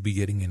Reginald will be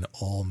getting in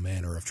all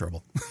manner of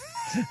trouble.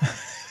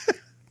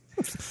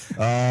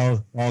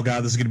 Oh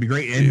God, this is going to be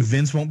great. And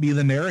Vince won't be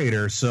the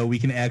narrator, so we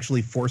can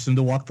actually force him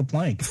to walk the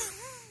plank.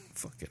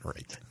 Fucking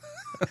right.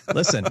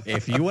 Listen,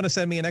 if you want to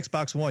send me an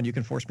Xbox One, you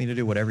can force me to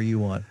do whatever you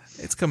want.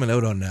 It's coming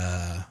out on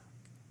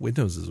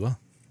Windows as well.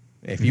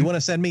 If you want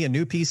to send me a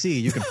new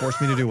PC, you can force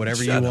me to do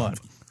whatever you want.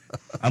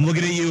 I'm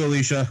looking at you,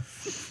 Alicia.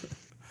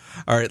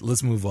 All right,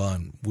 let's move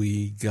on.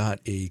 We got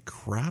a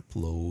crap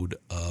load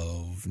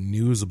of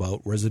news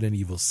about Resident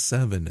Evil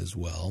 7 as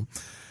well,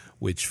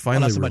 which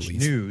finally not so released.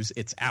 Much news,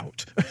 it's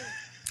out.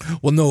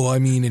 Well, no, I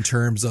mean in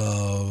terms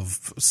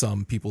of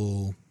some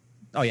people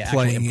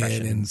playing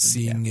it and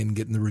seeing and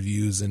getting the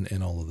reviews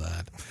and all of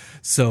that.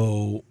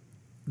 So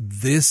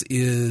this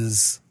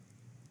is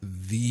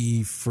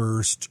the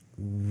first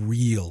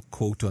real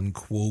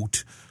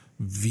quote-unquote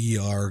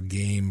VR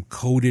game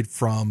coded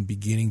from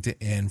beginning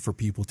to end for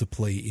people to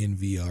play in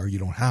VR. You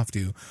don't have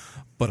to,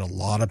 but a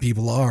lot of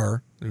people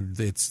are.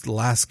 It's the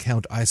last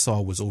count I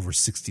saw was over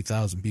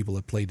 60,000 people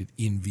that played it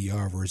in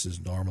VR versus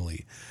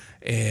normally.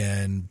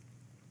 And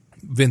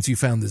Vince, you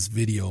found this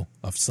video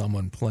of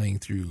someone playing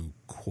through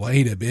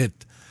quite a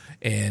bit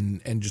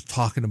and just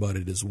talking about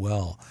it as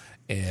well.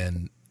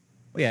 And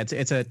yeah,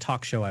 it's a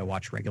talk show I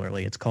watch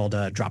regularly. It's called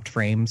Dropped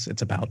Frames.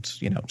 It's about,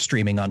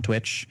 streaming on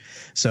Twitch.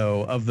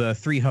 So of the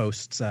three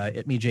hosts,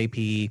 Itme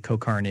JP,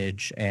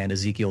 Co-Carnage, and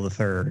Ezekiel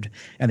III,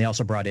 and they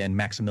also brought in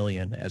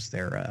Maximilian as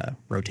their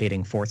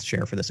rotating fourth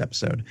chair for this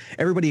episode.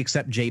 Everybody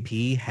except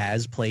JP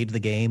has played the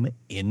game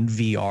in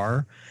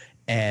VR,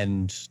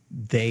 and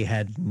they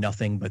had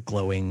nothing but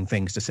glowing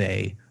things to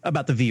say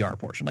about the VR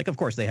portion. Like, of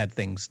course, they had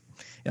things,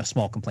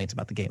 small complaints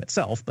about the game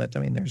itself, but I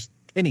mean,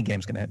 any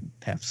game's going to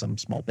have some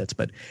small bits,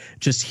 but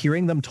just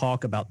hearing them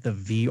talk about the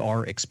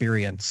VR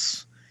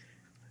experience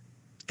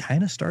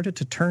kind of started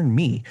to turn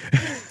me.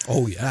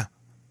 Oh yeah.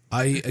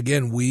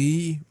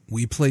 We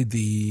played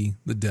the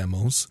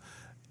demos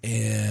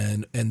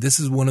And this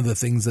is one of the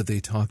things that they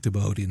talked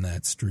about in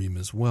that stream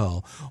as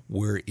well,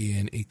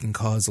 wherein it can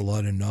cause a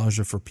lot of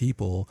nausea for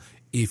people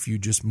if you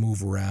just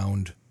move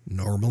around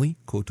normally,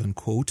 quote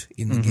unquote,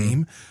 in the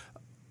game.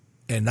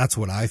 And that's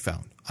what I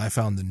found. I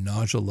found the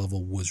nausea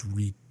level was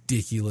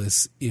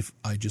ridiculous if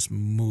I just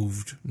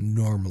moved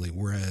normally,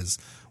 whereas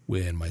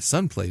when my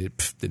son played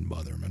it, didn't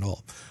bother him at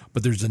all.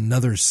 But there's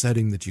another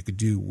setting that you could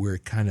do where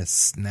it kind of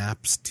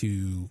snaps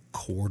to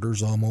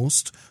quarters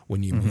almost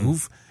when you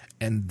move.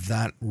 And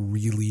that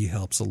really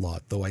helps a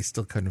lot, though I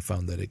still kind of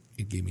found that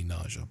it gave me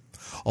nausea.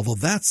 Although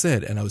that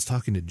said, and I was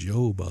talking to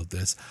Joe about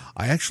this,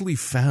 I actually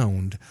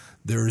found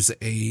there's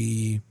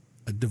a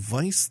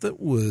device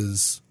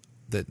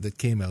that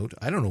came out.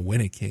 I don't know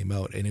when it came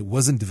out, and it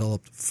wasn't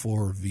developed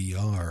for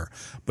VR,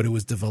 but it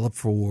was developed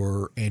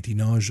for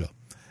anti-nausea.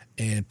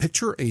 And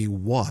picture a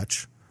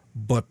watch,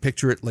 but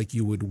picture it like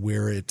you would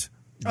wear it.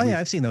 Oh, yeah,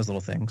 I've seen those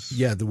little things.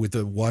 Yeah, with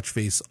the watch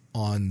face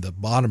on the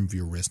bottom of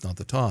your wrist, not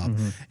the top.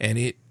 And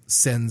it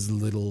sends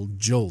little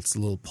jolts,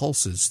 little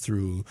pulses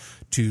through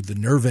to the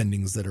nerve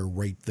endings that are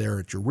right there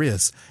at your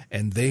wrist,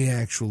 and they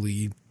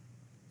actually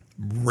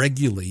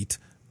regulate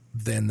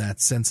then that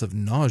sense of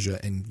nausea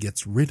and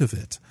gets rid of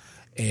it.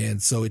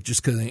 And so it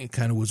just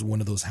kind of was one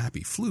of those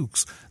happy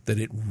flukes that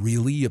it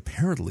really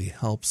apparently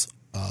helps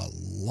a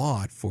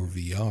lot for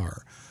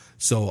VR.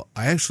 So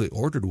I actually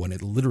ordered one.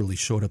 It literally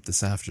showed up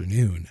this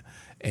afternoon.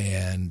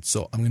 And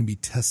so I'm going to be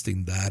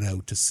testing that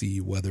out to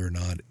see whether or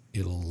not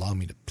it'll allow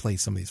me to play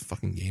some of these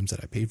fucking games that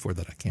I paid for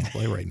that I can't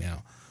play right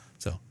now.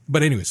 So,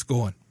 but anyways,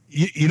 go on.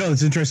 You know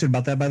what's interesting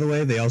about that, by the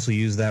way? They also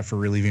use that for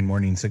relieving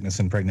morning sickness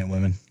in pregnant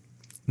women.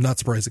 Not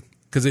surprising,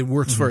 because it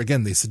works for,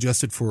 again, they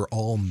suggested for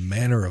all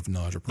manner of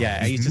nausea problems. Yeah,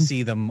 I used to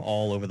see them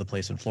all over the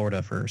place in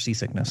Florida for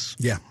seasickness.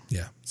 Yeah.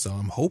 So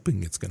I'm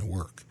hoping it's going to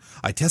work.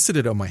 I tested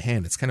it on my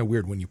hand. It's kind of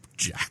weird when you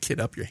jack it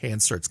up, your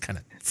hand starts kind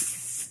of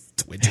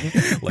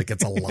twitching like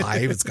it's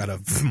alive. It's got a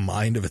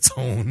mind of its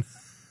own.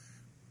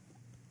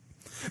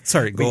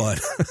 Sorry, go on.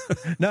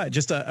 No,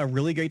 just a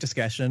really great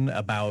discussion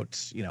about,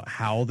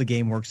 how the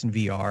game works in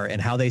VR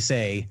and how they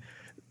say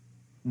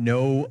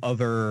no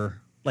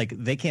other, like,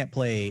 they can't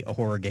play a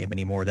horror game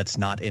anymore that's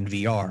not in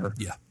VR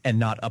and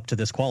not up to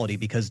this quality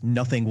because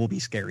nothing will be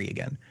scary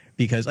again.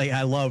 Because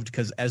I loved,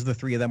 because as the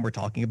three of them were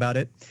talking about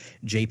it,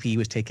 JP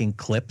was taking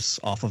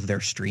clips off of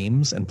their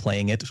streams and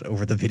playing it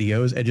over the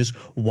videos and just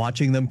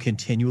watching them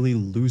continually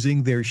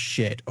losing their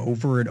shit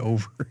over and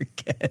over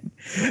again.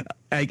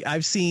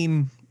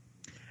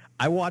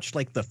 I watched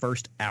like the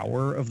first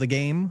hour of the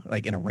game,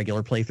 like in a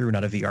regular playthrough,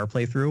 not a VR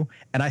playthrough.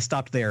 And I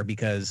stopped there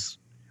because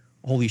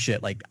holy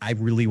shit, like I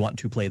really want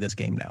to play this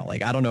game now.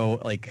 Like, I don't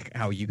know like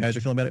how you guys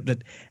are feeling about it,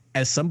 but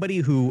as somebody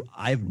who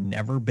I've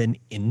never been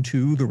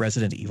into the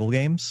Resident Evil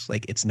games,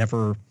 like it's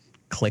never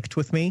clicked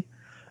with me.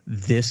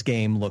 This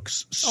game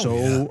looks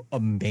so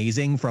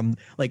amazing from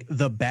like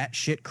the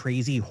batshit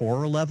crazy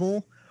horror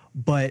level,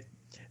 but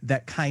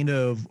that kind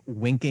of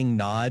winking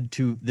nod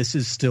to this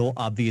is still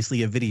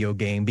obviously a video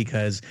game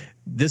because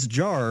this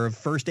jar of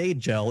first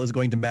aid gel is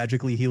going to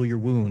magically heal your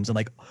wounds, and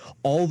like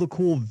all the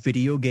cool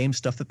video game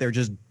stuff that they're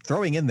just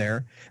throwing in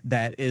there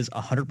that is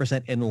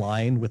 100% in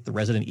line with the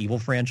Resident Evil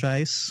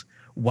franchise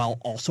while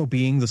also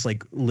being this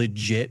like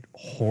legit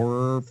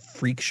horror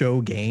freak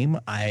show game.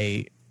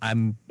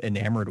 I'm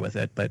enamored with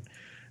it, but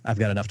I've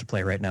got enough to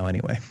play right now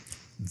anyway.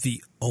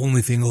 The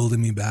only thing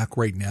holding me back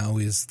right now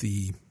is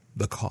the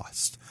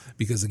cost.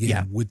 Because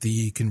again, with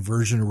the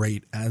conversion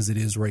rate as it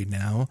is right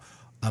now,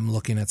 I'm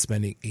looking at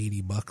spending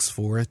 $80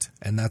 for it.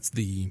 And that's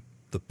the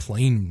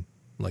plain,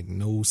 like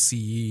no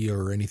CE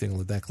or anything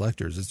like that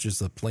collectors. It's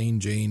just a plain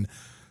Jane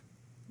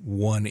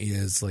one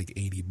is like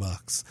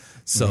 $80.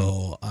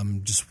 So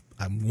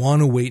I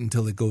want to wait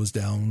until it goes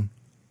down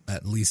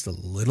at least a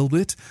little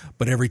bit.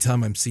 But every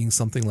time I'm seeing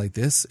something like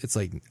this, it's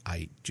like,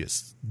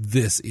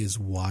 this is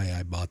why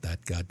I bought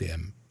that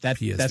goddamn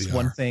PSVR. That's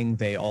one thing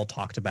they all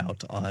talked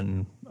about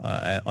on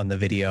the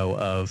video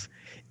of,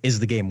 is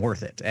the game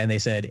worth it? And they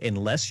said,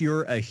 unless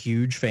you're a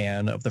huge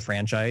fan of the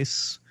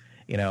franchise,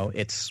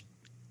 it's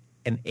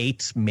an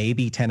 8,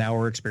 maybe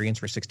 10-hour experience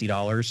for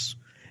 $60.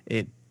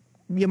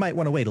 You might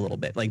want to wait a little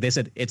bit. Like they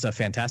said, it's a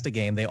fantastic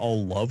game. They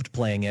all loved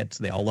playing it.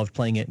 They all loved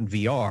playing it in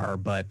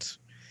VR, but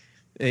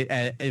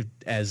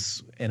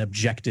as an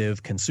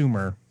objective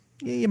consumer,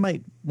 you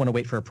might want to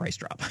wait for a price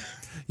drop.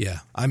 Yeah,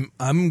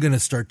 I'm gonna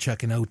start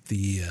checking out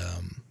the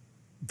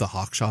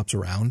hawk shops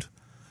around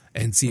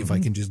and see if I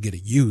can just get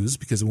it used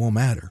because it won't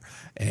matter,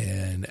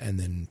 and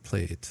then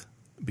play it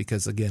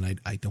because again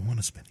I don't want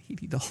to spend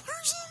 $80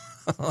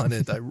 on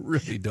it. I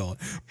really don't.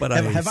 But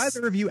have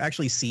either of you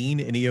actually seen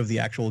any of the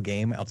actual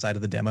game outside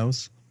of the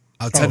demos?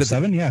 Outside of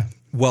 7, yeah.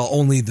 Well,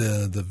 only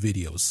the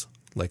videos.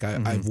 Like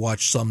I've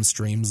watched some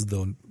streams,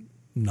 though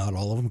not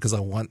all of them, because I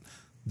want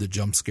the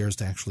jump scares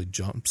to actually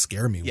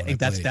scare me. Yeah,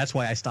 that's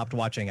why I stopped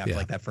watching after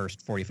like that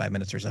first 45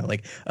 minutes or so.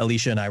 Like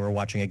Alicia and I were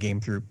watching a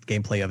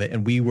gameplay of it,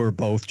 and we were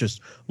both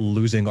just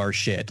losing our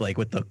shit, like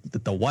with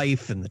the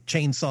wife and the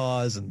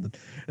chainsaws and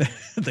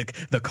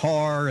the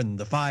car and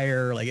the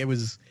fire. Like it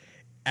was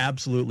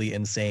absolutely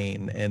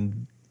insane.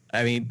 And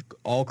I mean,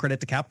 all credit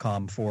to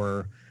Capcom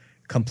for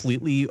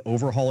completely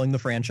overhauling the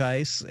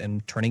franchise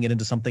and turning it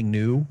into something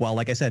new, while,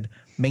 like I said,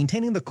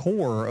 maintaining the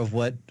core of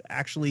what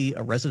actually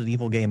a Resident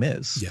Evil game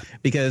is. Yeah.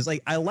 Because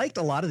like I liked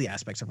a lot of the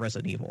aspects of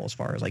Resident Evil as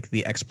far as like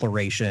the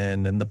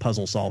exploration and the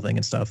puzzle solving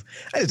and stuff.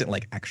 I just didn't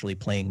like actually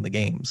playing the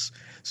games.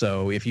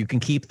 So if you can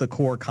keep the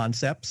core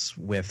concepts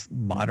with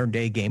modern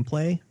day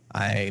gameplay,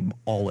 I'm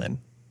all in.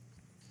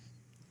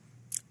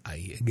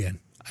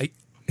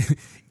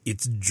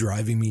 It's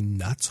driving me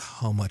nuts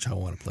how much I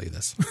want to play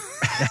this.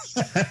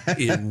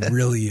 It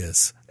really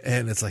is.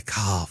 And it's like,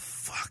 oh,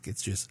 fuck.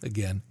 It's just,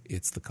 again,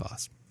 it's the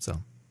cost.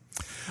 So,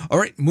 all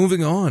right,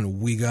 moving on.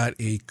 We got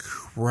a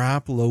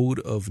crap load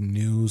of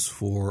news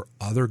for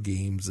other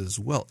games as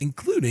well,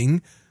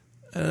 including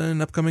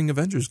an upcoming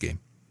Avengers game,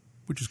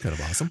 which is kind of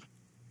awesome.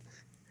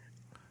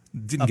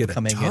 Didn't get a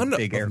ton of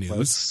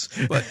news,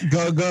 but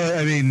go.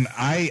 I mean,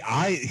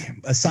 I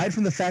aside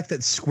from the fact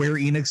that Square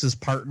Enix is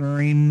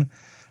partnering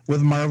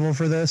with Marvel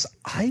for this,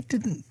 I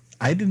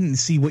didn't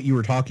see what you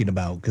were talking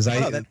about because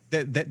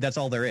that's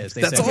all there is.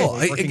 That's all.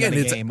 Again,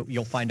 it's game.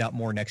 You'll find out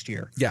more next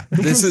year. Yeah,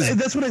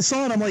 that's what I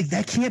saw, and I'm like,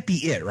 that can't be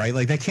it, right?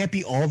 Like that can't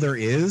be all there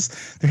is.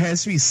 There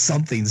has to be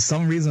something,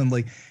 some reason.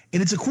 Like,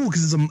 and it's cool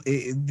because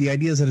the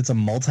idea is that it's a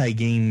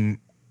multi-game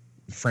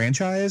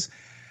franchise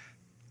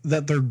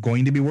that they're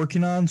going to be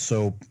working on.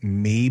 So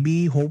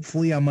maybe,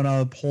 hopefully, I'm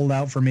gonna hold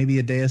out for maybe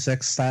a Deus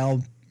Ex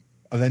style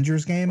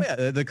Avengers game. Well,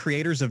 yeah, the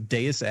creators of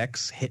Deus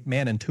Ex,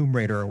 Hitman, and Tomb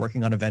Raider are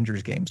working on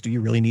Avengers games. Do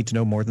you really need to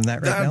know more than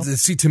that right now?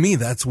 See, to me,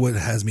 that's what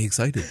has me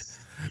excited.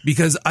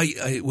 Because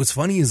what's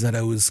funny is that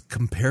I was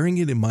comparing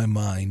it in my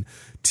mind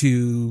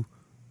to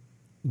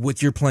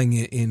what you're playing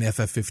in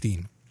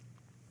FF15.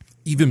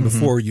 Even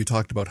before you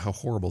talked about how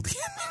horrible the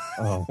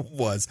ending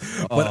was.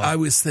 But I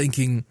was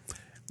thinking,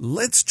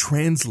 let's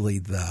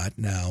translate that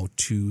now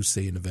to,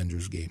 say, an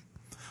Avengers game.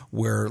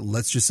 Where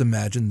let's just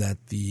imagine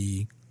that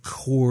the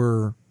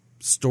core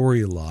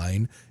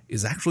storyline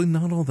is actually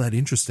not all that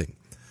interesting,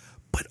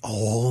 but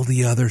all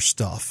the other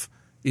stuff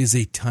is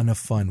a ton of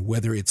fun,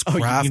 whether it's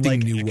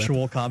crafting new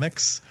actual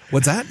comics.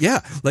 What's that?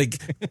 Yeah, like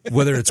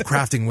whether it's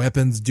crafting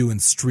weapons, doing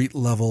street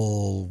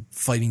level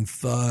fighting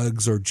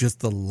thugs, or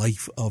just the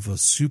life of a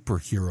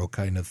superhero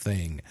kind of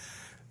thing.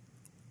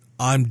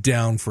 I'm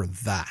down for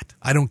that.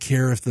 I don't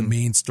care if the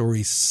main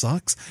story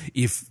sucks.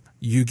 If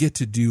you get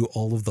to do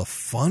all of the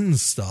fun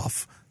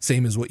stuff,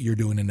 same as what you're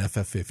doing in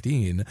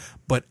FF15,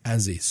 but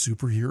as a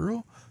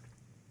superhero,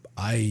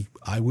 I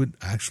would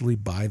actually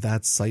buy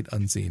that sight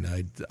unseen.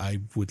 I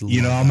would love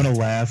I'm going to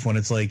laugh when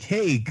it's like,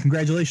 hey,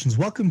 congratulations.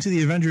 Welcome to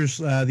the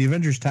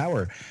Avengers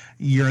Tower.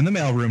 You're in the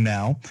mailroom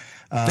now.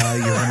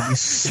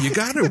 You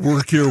got to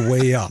work your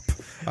way up.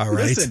 All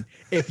right. Listen,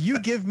 if you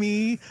give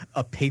me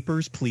a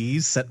Papers,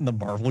 Please set in the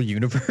Marvel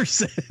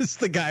universe as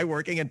the guy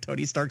working in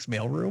Tony Stark's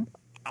mailroom,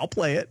 I'll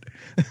play it.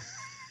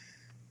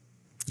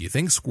 You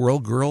think Squirrel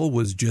Girl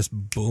was just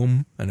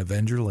boom, an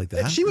Avenger like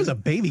that? She was a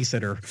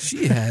babysitter.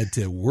 She had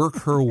to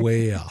work her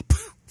way up.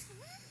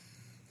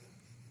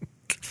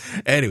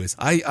 Anyways,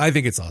 I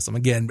think it's awesome.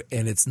 Again,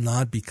 and it's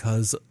not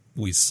because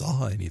we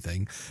saw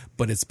anything,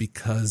 but it's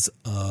because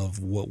of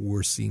what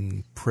we're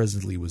seeing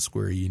presently with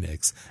Square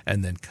Enix,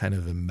 and then kind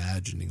of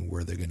imagining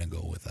where they're going to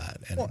go with that.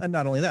 And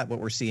not only that, what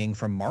we're seeing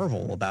from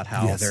Marvel about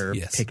how they're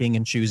picking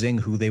and choosing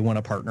who they want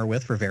to partner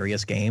with for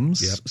various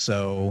games. Yep.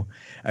 So,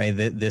 I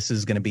mean, this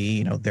is going to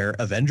be, their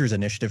Avengers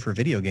initiative for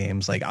video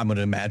games. Like, I'm going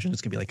to imagine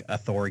it's going to be like a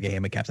Thor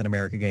game, a Captain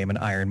America game, an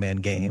Iron Man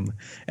game,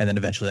 and then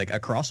eventually like a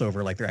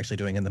crossover like they're actually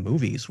doing in the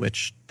movies,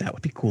 which that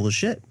would be cool as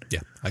shit. Yeah,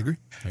 I agree.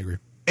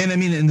 And I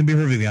mean, and to be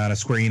perfectly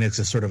honest, Square Enix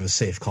is sort of a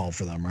safe call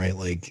for them, right?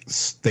 Like,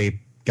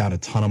 they got a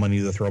ton of money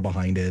to throw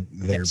behind it.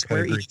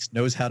 Square Enix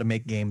knows how to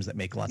make games that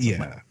make lots of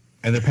money.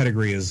 And their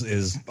pedigree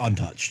is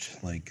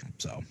untouched. Like,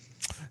 so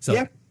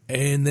yeah.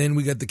 And then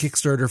we got the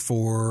Kickstarter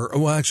for.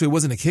 Well, actually, it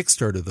wasn't a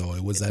Kickstarter though.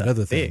 It was that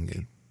other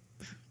thing.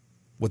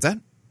 What's that?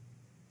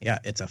 Yeah,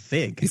 it's a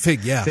fig.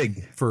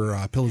 Fig for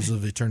Pillars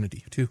of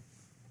Eternity too.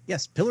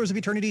 Yes, Pillars of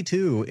Eternity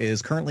 2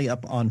 is currently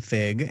up on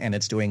Fig, and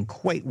it's doing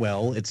quite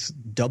well. It's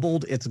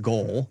doubled its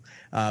goal,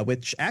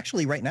 which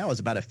actually right now is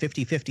about a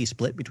 50-50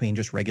 split between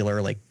just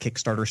regular like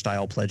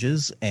Kickstarter-style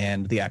pledges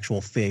and the actual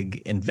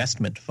Fig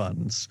investment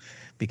funds,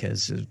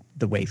 because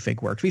the way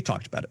Fig works, we've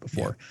talked about it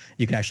before. Yeah.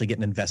 You can actually get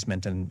an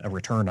investment and a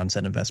return on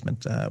said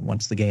investment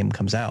once the game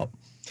comes out.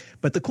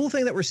 But the cool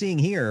thing that we're seeing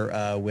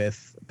here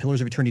with Pillars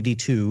of Eternity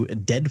 2,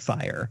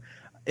 Deadfire,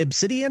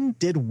 Obsidian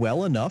did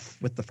well enough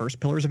with the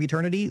first Pillars of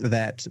Eternity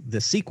that the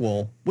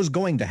sequel was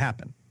going to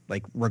happen,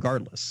 like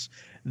regardless.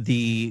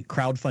 The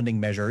crowdfunding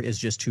measure is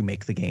just to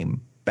make the game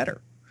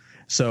better.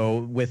 So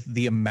with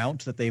the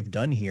amount that they've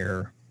done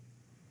here,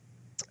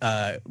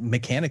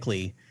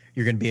 mechanically,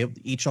 you're going to be able,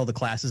 all the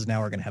classes now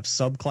are going to have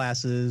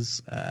subclasses.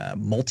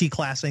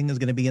 Multi-classing is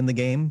going to be in the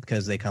game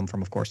because they come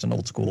from, of course, an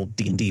old school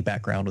D&D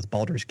background with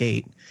Baldur's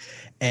Gate.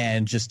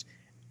 And just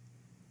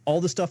all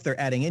the stuff they're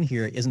adding in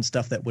here isn't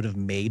stuff that would have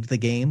made the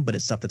game, but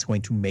it's stuff that's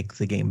going to make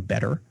the game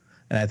better.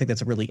 And I think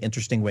that's a really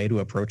interesting way to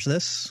approach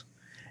this.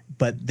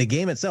 But the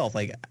game itself,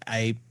 like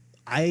I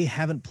I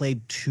haven't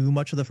played too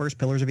much of the first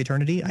Pillars of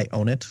Eternity. I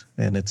own it,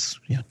 and it's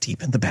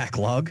deep in the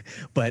backlog.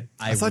 But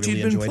I thought really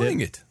you'd been enjoyed playing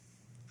it.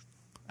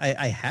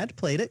 I had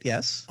played it,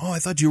 yes. Oh, I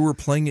thought you were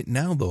playing it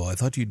now, though. I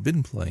thought you'd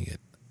been playing it.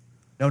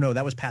 No,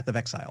 that was Path of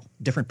Exile.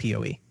 Different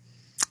PoE.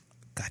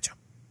 Gotcha.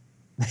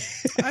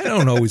 I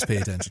don't always pay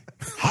attention.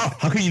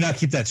 How can you not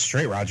keep that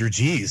straight, Roger?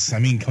 Jeez. I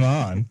mean, come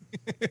on.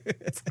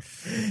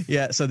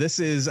 Yeah, so this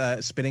is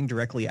spinning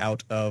directly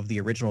out of the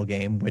original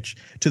game, which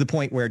to the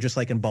point where, just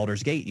like in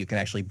Baldur's Gate, you can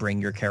actually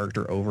bring your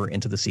character over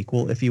into the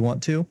sequel if you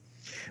want to,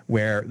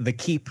 where the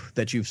keep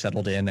that you've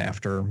settled in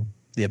after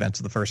the events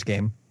of the first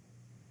game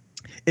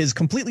is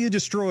completely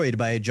destroyed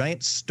by a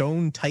giant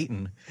stone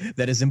titan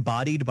that is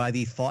embodied by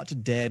the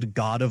thought-dead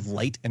god of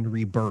light and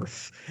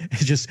rebirth.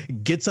 It just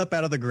gets up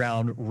out of the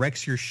ground,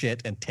 wrecks your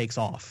shit, and takes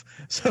off.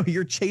 So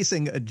you're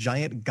chasing a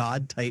giant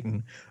god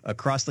titan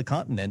across the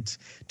continent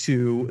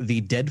to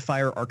the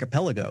Deadfire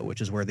Archipelago,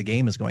 which is where the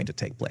game is going to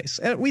take place.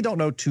 And we don't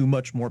know too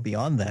much more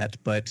beyond that,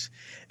 but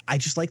I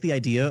just like the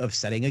idea of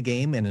setting a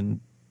game in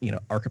an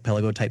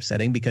archipelago type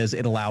setting, because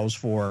it allows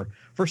for,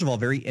 first of all,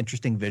 very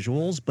interesting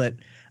visuals, but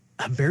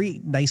a very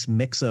nice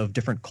mix of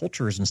different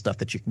cultures and stuff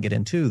that you can get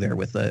into there,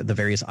 with the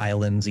various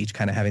islands, each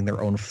kind of having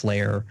their own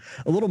flair,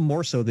 a little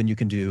more so than you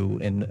can do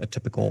in a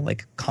typical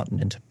like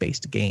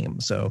continent-based game.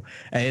 So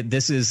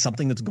this is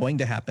something that's going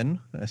to happen.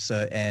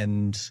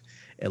 And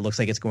it looks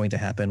like it's going to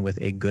happen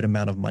with a good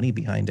amount of money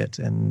behind it.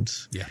 And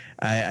yeah,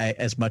 I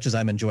as much as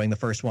I'm enjoying the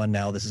first one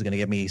now, this is going to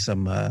give me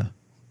some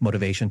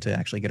motivation to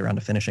actually get around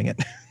to finishing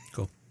it.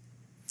 Cool.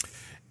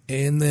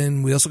 And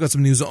then we also got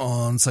some news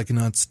on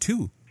Psychonauts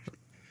 2.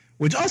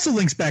 Which also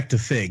links back to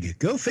Fig.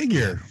 Go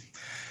figure.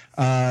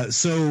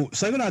 So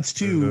Psychonauts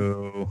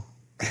 2.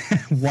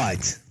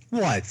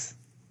 What?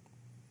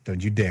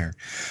 Don't you dare.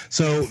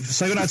 So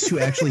Psychonauts 2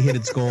 actually hit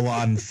its goal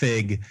on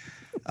Fig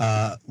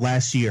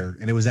last year.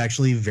 And it was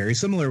actually very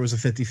similar. It was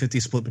a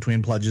 50-50 split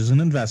between pledges and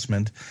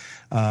investment.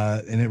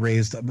 And it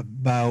raised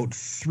about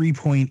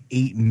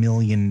 $3.8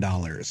 million.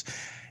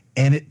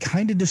 And it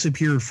kind of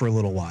disappeared for a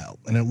little while.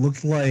 And it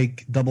looked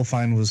like Double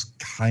Fine was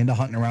kind of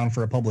hunting around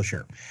for a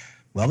publisher.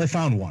 Well, they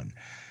found one.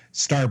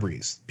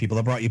 Starbreeze, people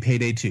that brought you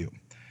Payday 2.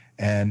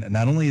 And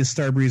not only is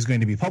Starbreeze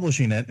going to be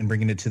publishing it and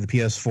bringing it to the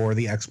PS4,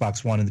 the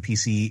Xbox One, and the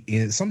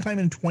PC sometime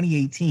in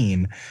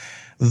 2018,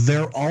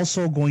 they're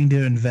also going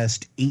to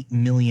invest $8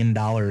 million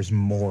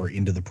more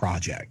into the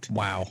project.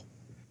 Wow.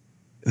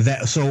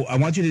 So I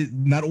want you to,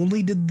 not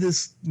only did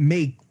this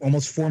make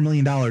almost $4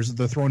 million,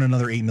 they're throwing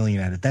another $8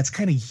 million at it. That's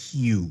kind of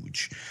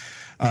huge.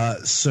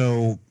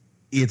 So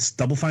it's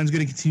Double Fine's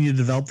going to continue to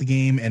develop the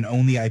game and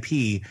own the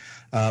IP,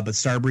 but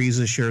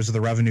Starbreeze's shares of the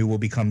revenue will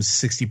become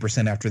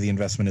 60% after the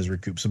investment is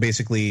recouped. So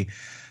basically,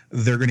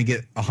 they're going to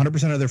get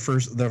 100%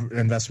 of their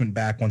investment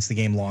back once the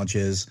game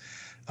launches.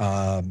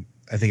 I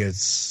think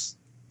it's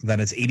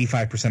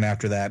 85%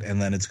 after that,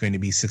 and then it's going to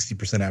be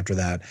 60% after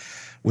that,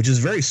 which is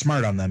very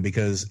smart on them,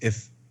 because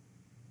if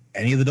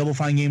any of the Double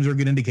Fine games are a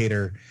good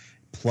indicator,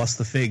 plus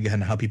the Fig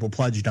and how people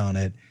pledged on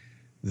it,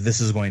 this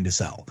is going to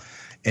sell.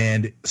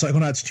 And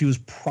Psychonauts 2 is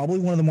probably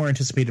one of the more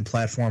anticipated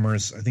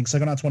platformers. I think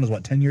Psychonauts 1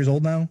 is, 10 years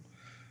old now?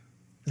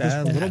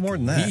 A little more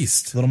than that.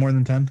 Least. A little more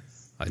than 10?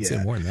 I'd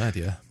say more than that,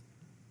 yeah.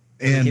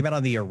 And it And came out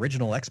on the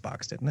original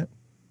Xbox, didn't it?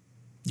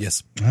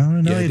 Yes. oh,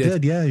 no, Yeah, it it did.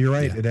 did. Yeah, you're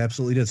right. Yeah. It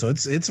absolutely did. So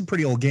it's a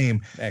pretty old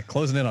game,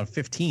 Closing in on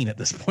 15 at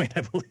this point,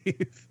 I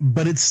believe.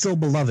 but it's still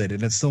beloved,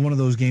 and it's still one of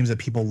those games that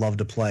people love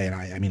to play. And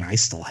I mean, I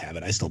still have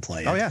it. I still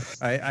play it. Oh, yeah.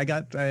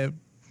 I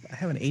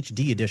have an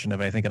HD edition of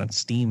it, I think, on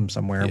Steam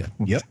somewhere. Yeah.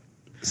 Yep.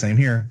 Same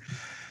here.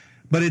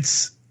 But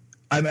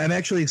I'm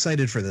actually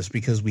excited for this,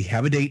 because we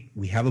have a date,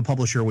 we have a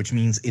publisher, which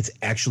means it's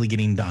actually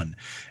getting done.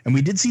 And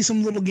we did see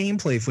some little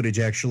gameplay footage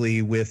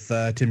actually with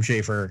Tim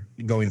Schafer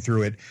going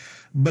through it,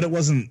 but it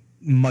wasn't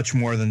much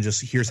more than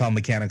just here's how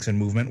mechanics and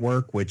movement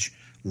work, which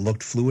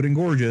looked fluid and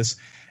gorgeous,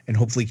 and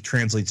hopefully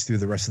translates through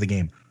the rest of the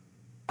game.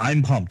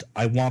 I'm pumped.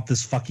 I want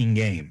this fucking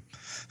game.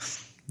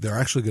 They're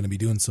actually going to be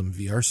doing some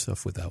VR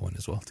stuff with that one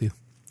as well, too,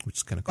 which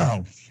is kind of cool.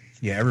 Oh,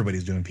 yeah,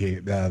 everybody's doing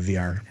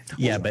VR.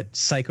 Yeah, but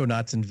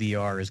Psychonauts in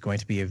VR is going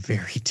to be a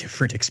very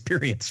different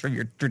experience from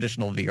your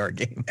traditional VR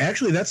game.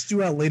 Actually, that's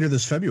due out later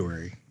this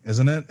February,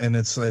 isn't it? And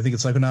I think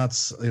it's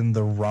Psychonauts in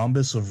the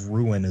Rhombus of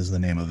Ruin is the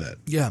name of it.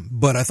 Yeah,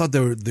 but I thought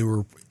they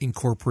were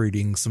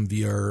incorporating some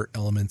VR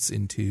elements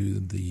into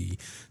the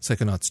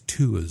Psychonauts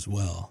 2 as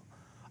well.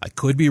 I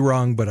could be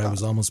wrong, but I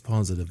was almost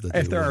positive that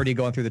If they're were. already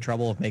going through the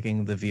trouble of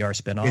making the VR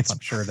spin-off, It's I'm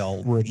sure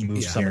they'll pretty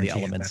move some of the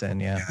guaranteed elements that-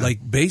 in, yeah. Like,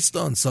 based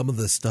on some of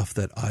the stuff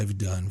that I've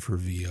done for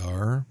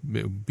VR,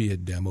 be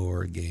it demo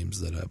or games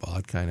that I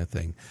bought kind of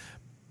thing,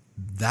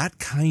 that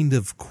kind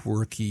of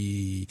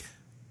quirky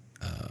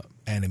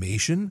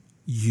animation,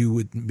 you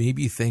would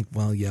maybe think,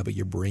 well, yeah, but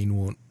your brain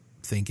won't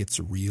think it's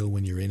real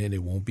when you're in it.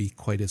 It won't be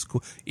quite as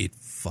cool. It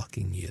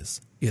fucking is.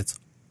 It's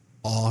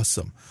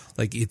awesome.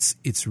 Like, it's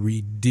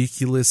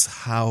ridiculous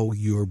how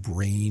your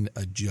brain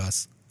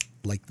adjusts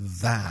like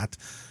that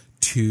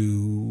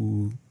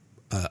to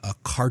a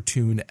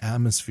cartoon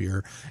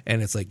atmosphere,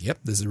 and it's like, yep,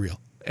 this is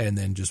real, and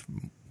then just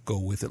go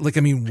with it. Like,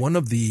 I mean, one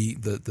of the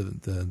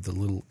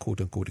little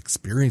quote unquote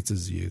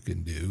experiences you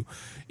can do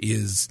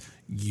is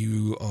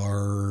you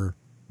are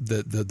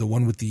the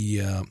one with the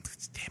damn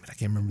it, I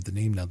can't remember the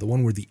name now. The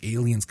one where the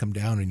aliens come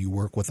down and you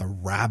work with a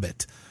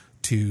rabbit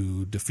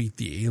to defeat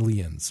the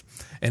aliens.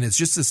 And it's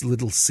just this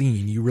little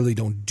scene. You really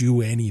don't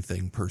do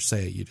anything per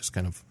se. You just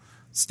kind of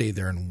stay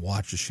there and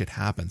watch the shit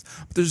happens.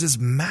 But there's this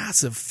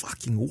massive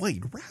fucking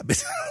white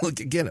rabbit. Like,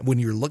 again, when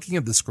you're looking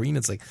at the screen,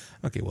 it's like,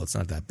 okay, well, it's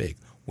not that big.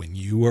 When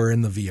you are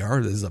in the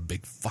VR, this is a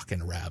big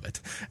fucking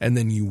rabbit. And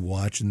then you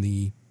watch and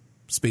the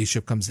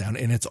spaceship comes down,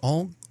 and it's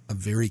all a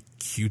very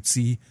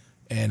cutesy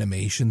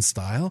animation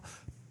style,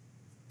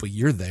 but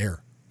you're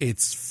there.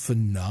 It's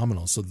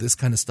phenomenal. So this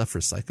kind of stuff for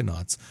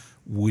Psychonauts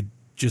would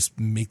just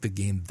make the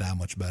game that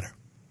much better.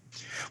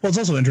 Well, it's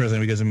also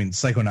interesting because, I mean,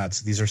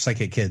 Psychonauts, these are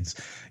psychic kids.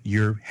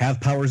 You have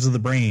powers of the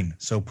brain.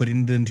 So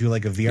putting it into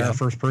like a VR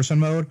first-person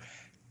mode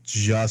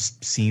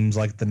just seems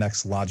like the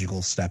next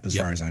logical step as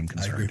far as I'm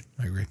concerned.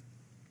 I agree.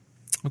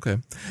 Okay.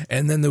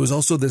 And then there was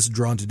also this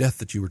Drawn to Death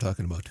that you were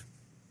talking about.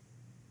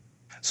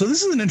 So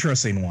this is an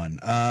interesting one.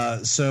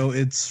 So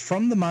it's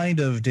from the mind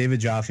of David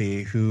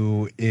Jaffe,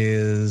 who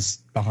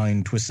is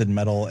behind Twisted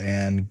Metal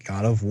and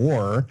God of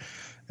War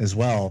as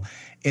well.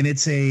 And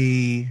it's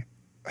a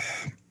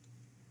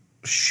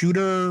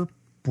shooter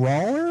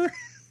brawler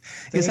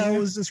is how it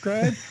was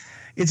described.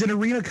 It's an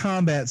arena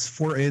combat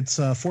it's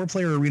a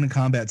 4-player arena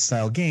combat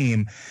style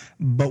game.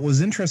 But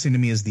what's interesting to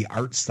me is the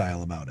art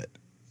style about it.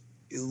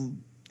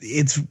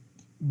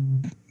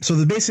 So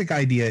the basic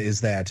idea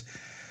is that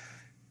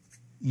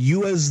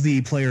you as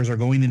the players are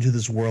going into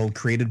this world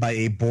created by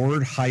a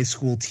bored high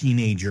school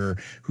teenager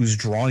who's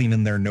drawing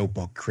in their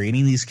notebook,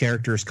 creating these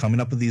characters, coming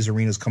up with these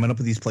arenas, coming up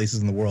with these places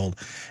in the world.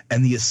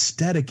 And the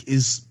aesthetic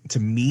is, to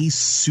me,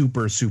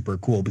 super, super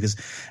cool because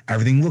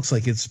everything looks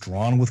like it's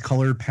drawn with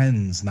colored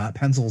pens, not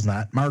pencils,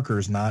 not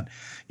markers, not,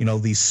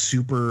 these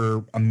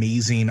super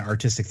amazing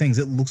artistic things.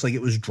 It looks like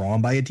it was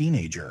drawn by a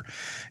teenager,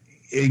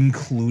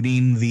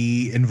 including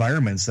the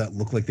environments that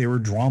look like they were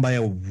drawn by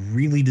a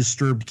really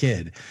disturbed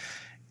kid.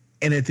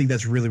 And I think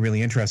that's really,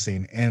 really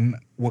interesting. And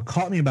what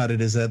caught me about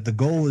it is that the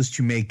goal is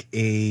to make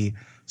a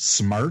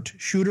smart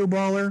shooter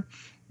brawler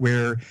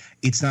where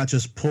it's not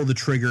just pull the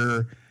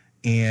trigger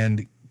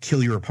and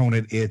kill your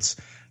opponent. It's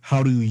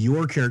how do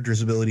your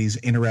character's abilities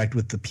interact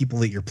with the people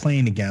that you're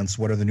playing against?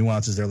 What are the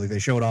nuances there? Like they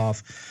showed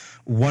off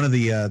one of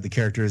the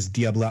characters,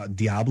 Diabla,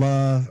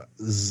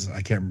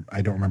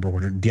 I don't remember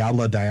what her,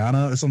 Diabla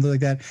Diana or something like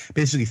that.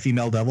 Basically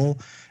female devil.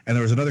 And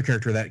there was another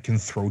character that can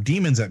throw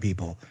demons at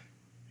people.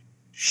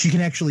 She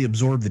can actually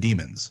absorb the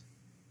demons.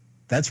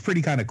 That's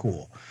pretty kind of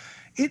cool.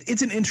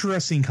 It's an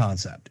interesting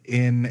concept.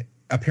 And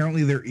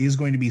apparently there is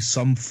going to be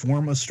some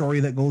form of story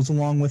that goes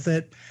along with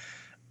it.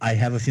 I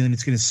have a feeling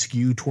it's going to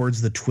skew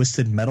towards the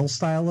Twisted Metal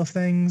style of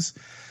things.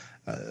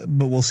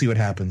 But we'll see what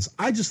happens.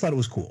 I just thought it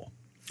was cool.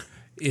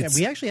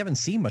 We actually haven't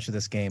seen much of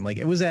this game. Like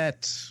it was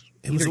at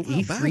either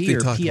E3 or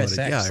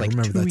PSX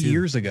like 2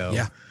 years ago.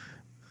 Yeah.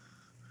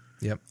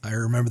 Yep, I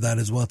remember that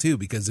as well, too,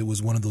 because it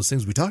was one of those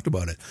things we talked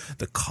about it.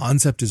 The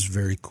concept is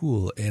very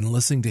cool, and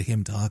listening to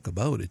him talk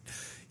about it,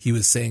 he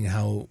was saying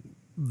how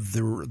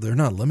they're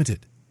not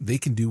limited. They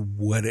can do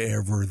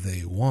whatever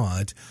they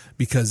want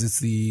because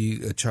it's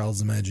a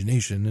child's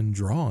imagination and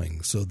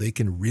drawing, so they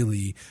can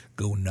really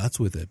go nuts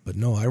with it. But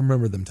no, I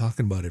remember them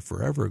talking about it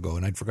forever ago,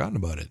 and I'd forgotten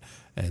about it.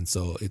 And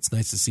so it's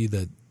nice to see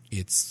that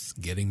it's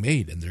getting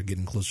made, and they're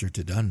getting closer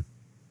to done.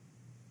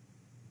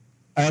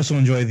 I also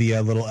enjoy the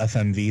little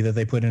FMV that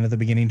they put in at the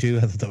beginning, too. I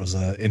thought that was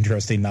an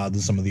interesting nod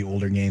to some of the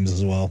older games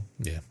as well.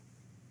 Yeah.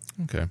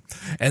 Okay.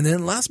 And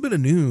then last bit of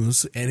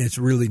news, and it's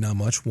really not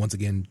much. Once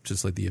again,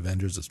 just like the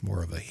Avengers, it's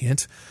more of a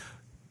hint.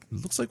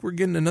 It looks like we're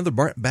getting another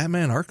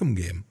Batman Arkham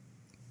game.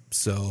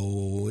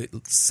 So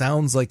it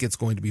sounds like it's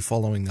going to be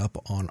following up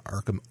on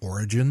Arkham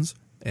Origins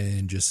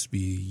and just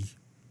be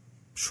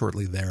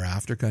shortly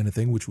thereafter kind of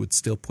thing, which would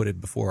still put it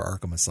before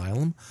Arkham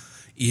Asylum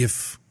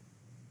if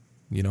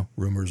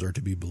rumors are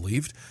to be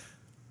believed.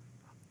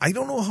 I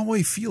don't know how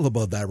I feel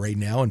about that right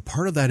now, and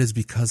part of that is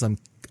because I'm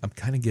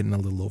kind of getting a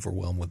little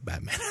overwhelmed with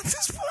Batman at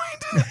this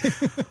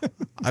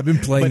point. I've been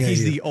playing, but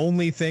he's the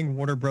only thing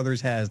Warner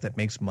Brothers has that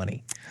makes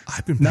money.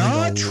 I've been playing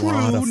not true.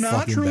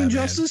 Batman.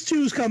 Justice 2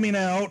 is coming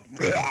out.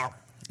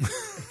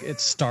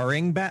 It's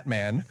starring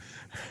Batman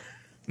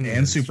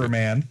and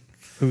Superman,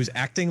 who's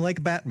acting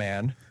like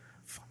Batman,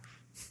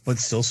 but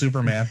still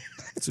Superman.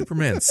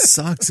 Superman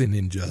sucks in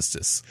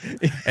Injustice.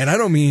 And I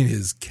don't mean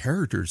his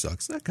character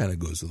sucks. That kind of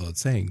goes without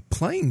saying.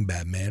 Playing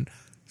Batman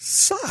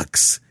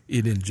sucks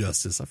in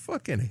Injustice. I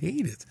fucking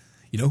hate it.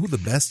 You know who the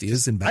best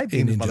is in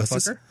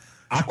Injustice?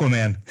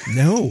 Aquaman.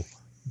 No.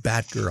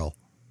 Batgirl.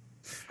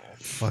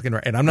 Fucking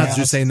right. And I'm not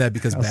just saying that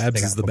because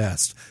Babs is the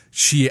best.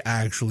 She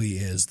actually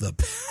is the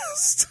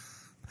best.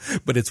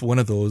 But it's one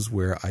of those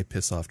where I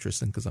piss off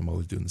Tristan because I'm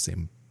always doing the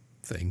same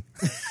thing.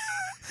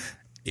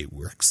 It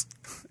works.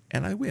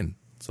 And I win.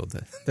 So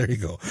there you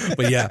go.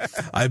 But yeah,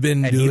 I've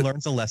been and doing. he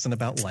learns a lesson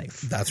about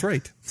life. That's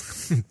right.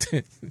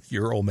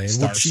 Your old man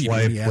Star will cheat when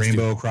swipe, he has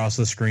rainbow to. across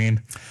the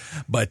screen.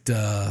 But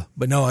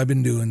no, I've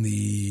been doing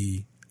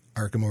the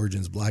Arkham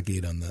Origins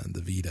Blackgate on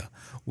the Vita,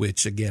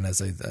 which again,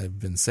 as I've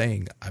been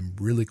saying, I'm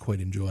really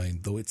quite enjoying,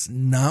 though it's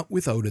not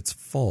without its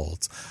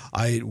faults.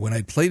 When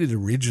I played it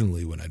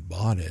originally, when I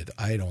bought it,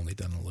 I had only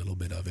done a little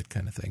bit of it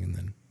kind of thing, and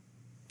then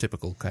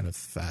typical kind of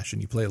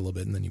fashion, you play a little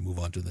bit and then you move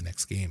on to the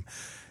next game.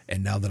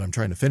 And now that I'm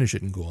trying to finish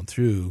it and going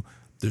through,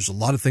 there's a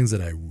lot of things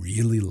that I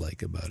really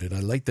like about it. I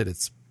like that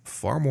it's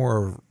far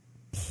more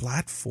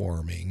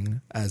platforming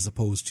as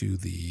opposed to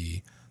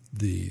the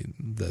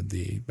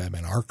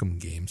Batman Arkham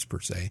games per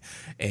se,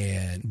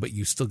 but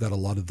you still got a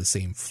lot of the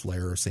same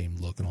flair, same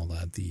look, and all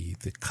that. The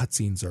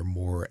cutscenes are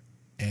more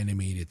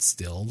animated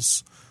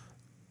stills,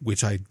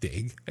 which I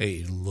dig.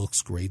 It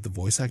looks great. The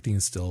voice acting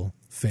is still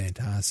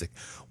fantastic.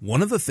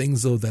 One of the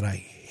things though that I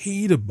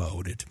hate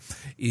about it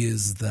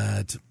is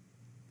that,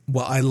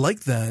 well, I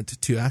like that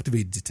to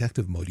activate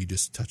detective mode, you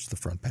just touch the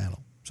front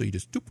panel. So you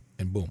just doop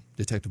and boom,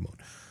 detective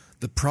mode.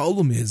 The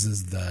problem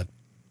is that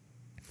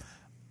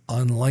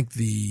unlike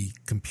the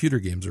computer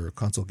games or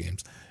console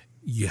games,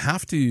 you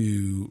have to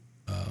you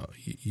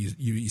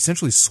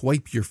essentially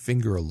swipe your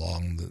finger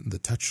along the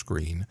touch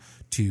screen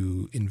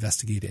to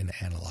investigate and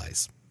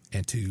analyze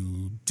and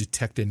to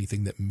detect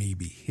anything that may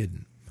be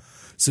hidden.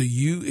 So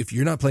if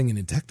you're not playing in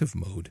detective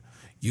mode,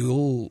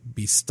 you'll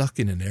be stuck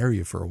in an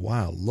area for a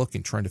while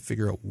looking, trying to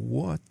figure out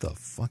what the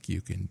fuck you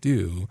can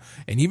do.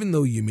 And even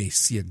though you may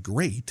see a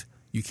grate,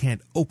 you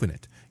can't open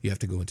it. You have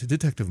to go into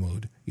detective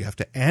mode. You have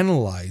to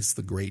analyze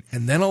the grate.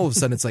 And then all of a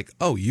sudden it's like,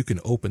 oh, you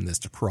can open this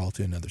to crawl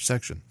to another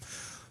section.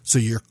 So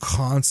you're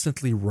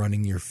constantly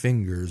running your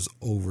fingers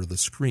over the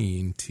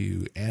screen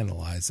to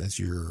analyze as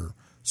you're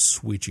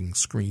switching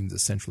screens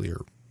essentially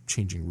or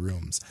changing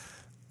rooms.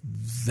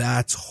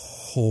 That's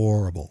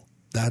horrible.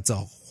 That's a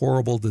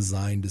horrible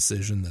design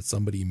decision that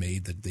somebody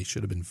made that they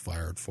should have been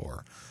fired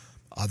for.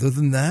 Other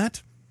than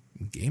that,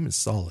 the game is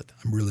solid.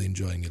 I'm really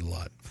enjoying it a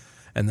lot.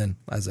 And then,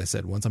 as I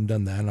said, once I'm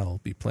done that,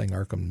 I'll be playing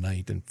Arkham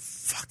Knight. And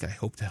fuck, I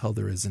hope to hell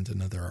there isn't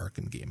another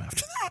Arkham game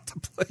after that to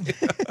play.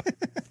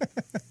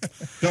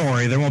 Don't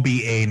worry, there won't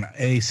be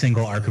a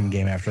single Arkham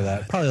game after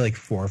that. Probably like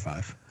 4 or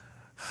 5.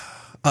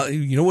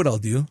 You know what I'll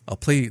do? I'll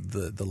play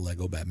the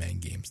Lego Batman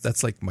games.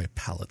 That's like my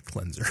palate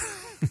cleanser.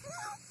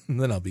 And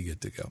then I'll be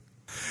good to go.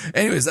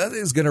 Anyways, that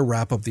is going to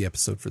wrap up the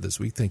episode for this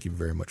week. Thank you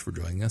very much for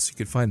joining us. You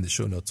can find the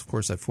show notes, of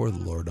course, at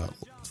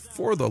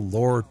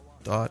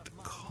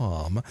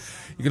forthelore.com.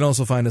 You can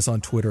also find us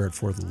on Twitter at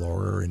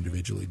forthelore, or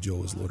individually.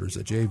 Joe is Loaders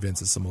at J,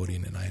 Vince is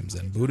Samodian, and I am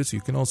Zen Buddhist.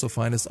 You can also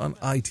find us on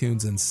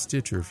iTunes and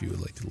Stitcher if you would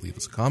like to leave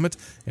us a comment.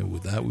 And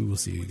with that, we will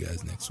see you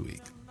guys next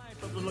week.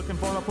 Looking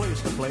for a place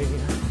to play.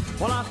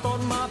 Well, I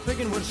thought my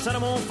picking would set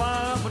him on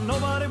fire, but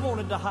nobody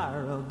wanted to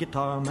hire a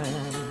guitar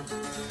man.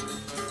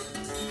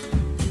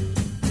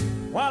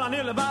 Well, I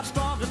nearly about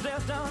starved to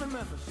death down in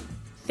Memphis.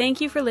 Thank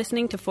you for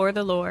listening to For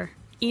the Lore.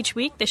 Each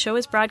week, the show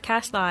is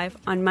broadcast live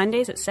on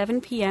Mondays at 7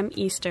 p.m.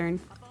 Eastern.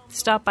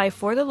 Stop by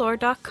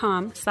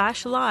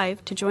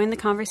forthelore.com/live to join the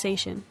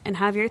conversation and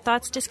have your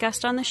thoughts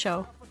discussed on the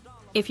show.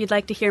 If you'd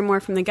like to hear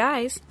more from the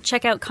guys,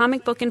 check out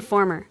Comic Book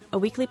Informer, a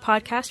weekly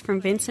podcast from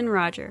Vince and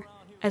Roger,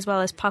 as well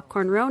as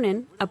Popcorn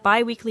Ronin, a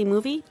bi-weekly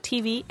movie,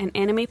 TV, and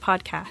anime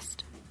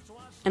podcast.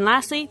 And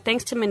lastly,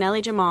 thanks to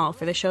Manelli Jamal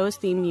for the show's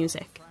theme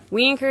music.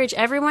 We encourage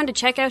everyone to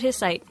check out his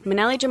site,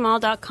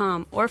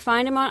 ManelliJamal.com, or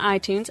find him on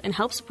iTunes and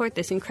help support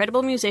this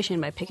incredible musician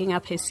by picking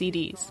up his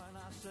CDs.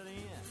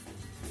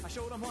 I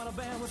showed him what a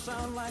band would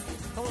sound like.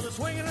 I was a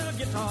swinging little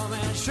guitar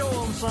man. Show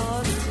him,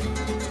 son.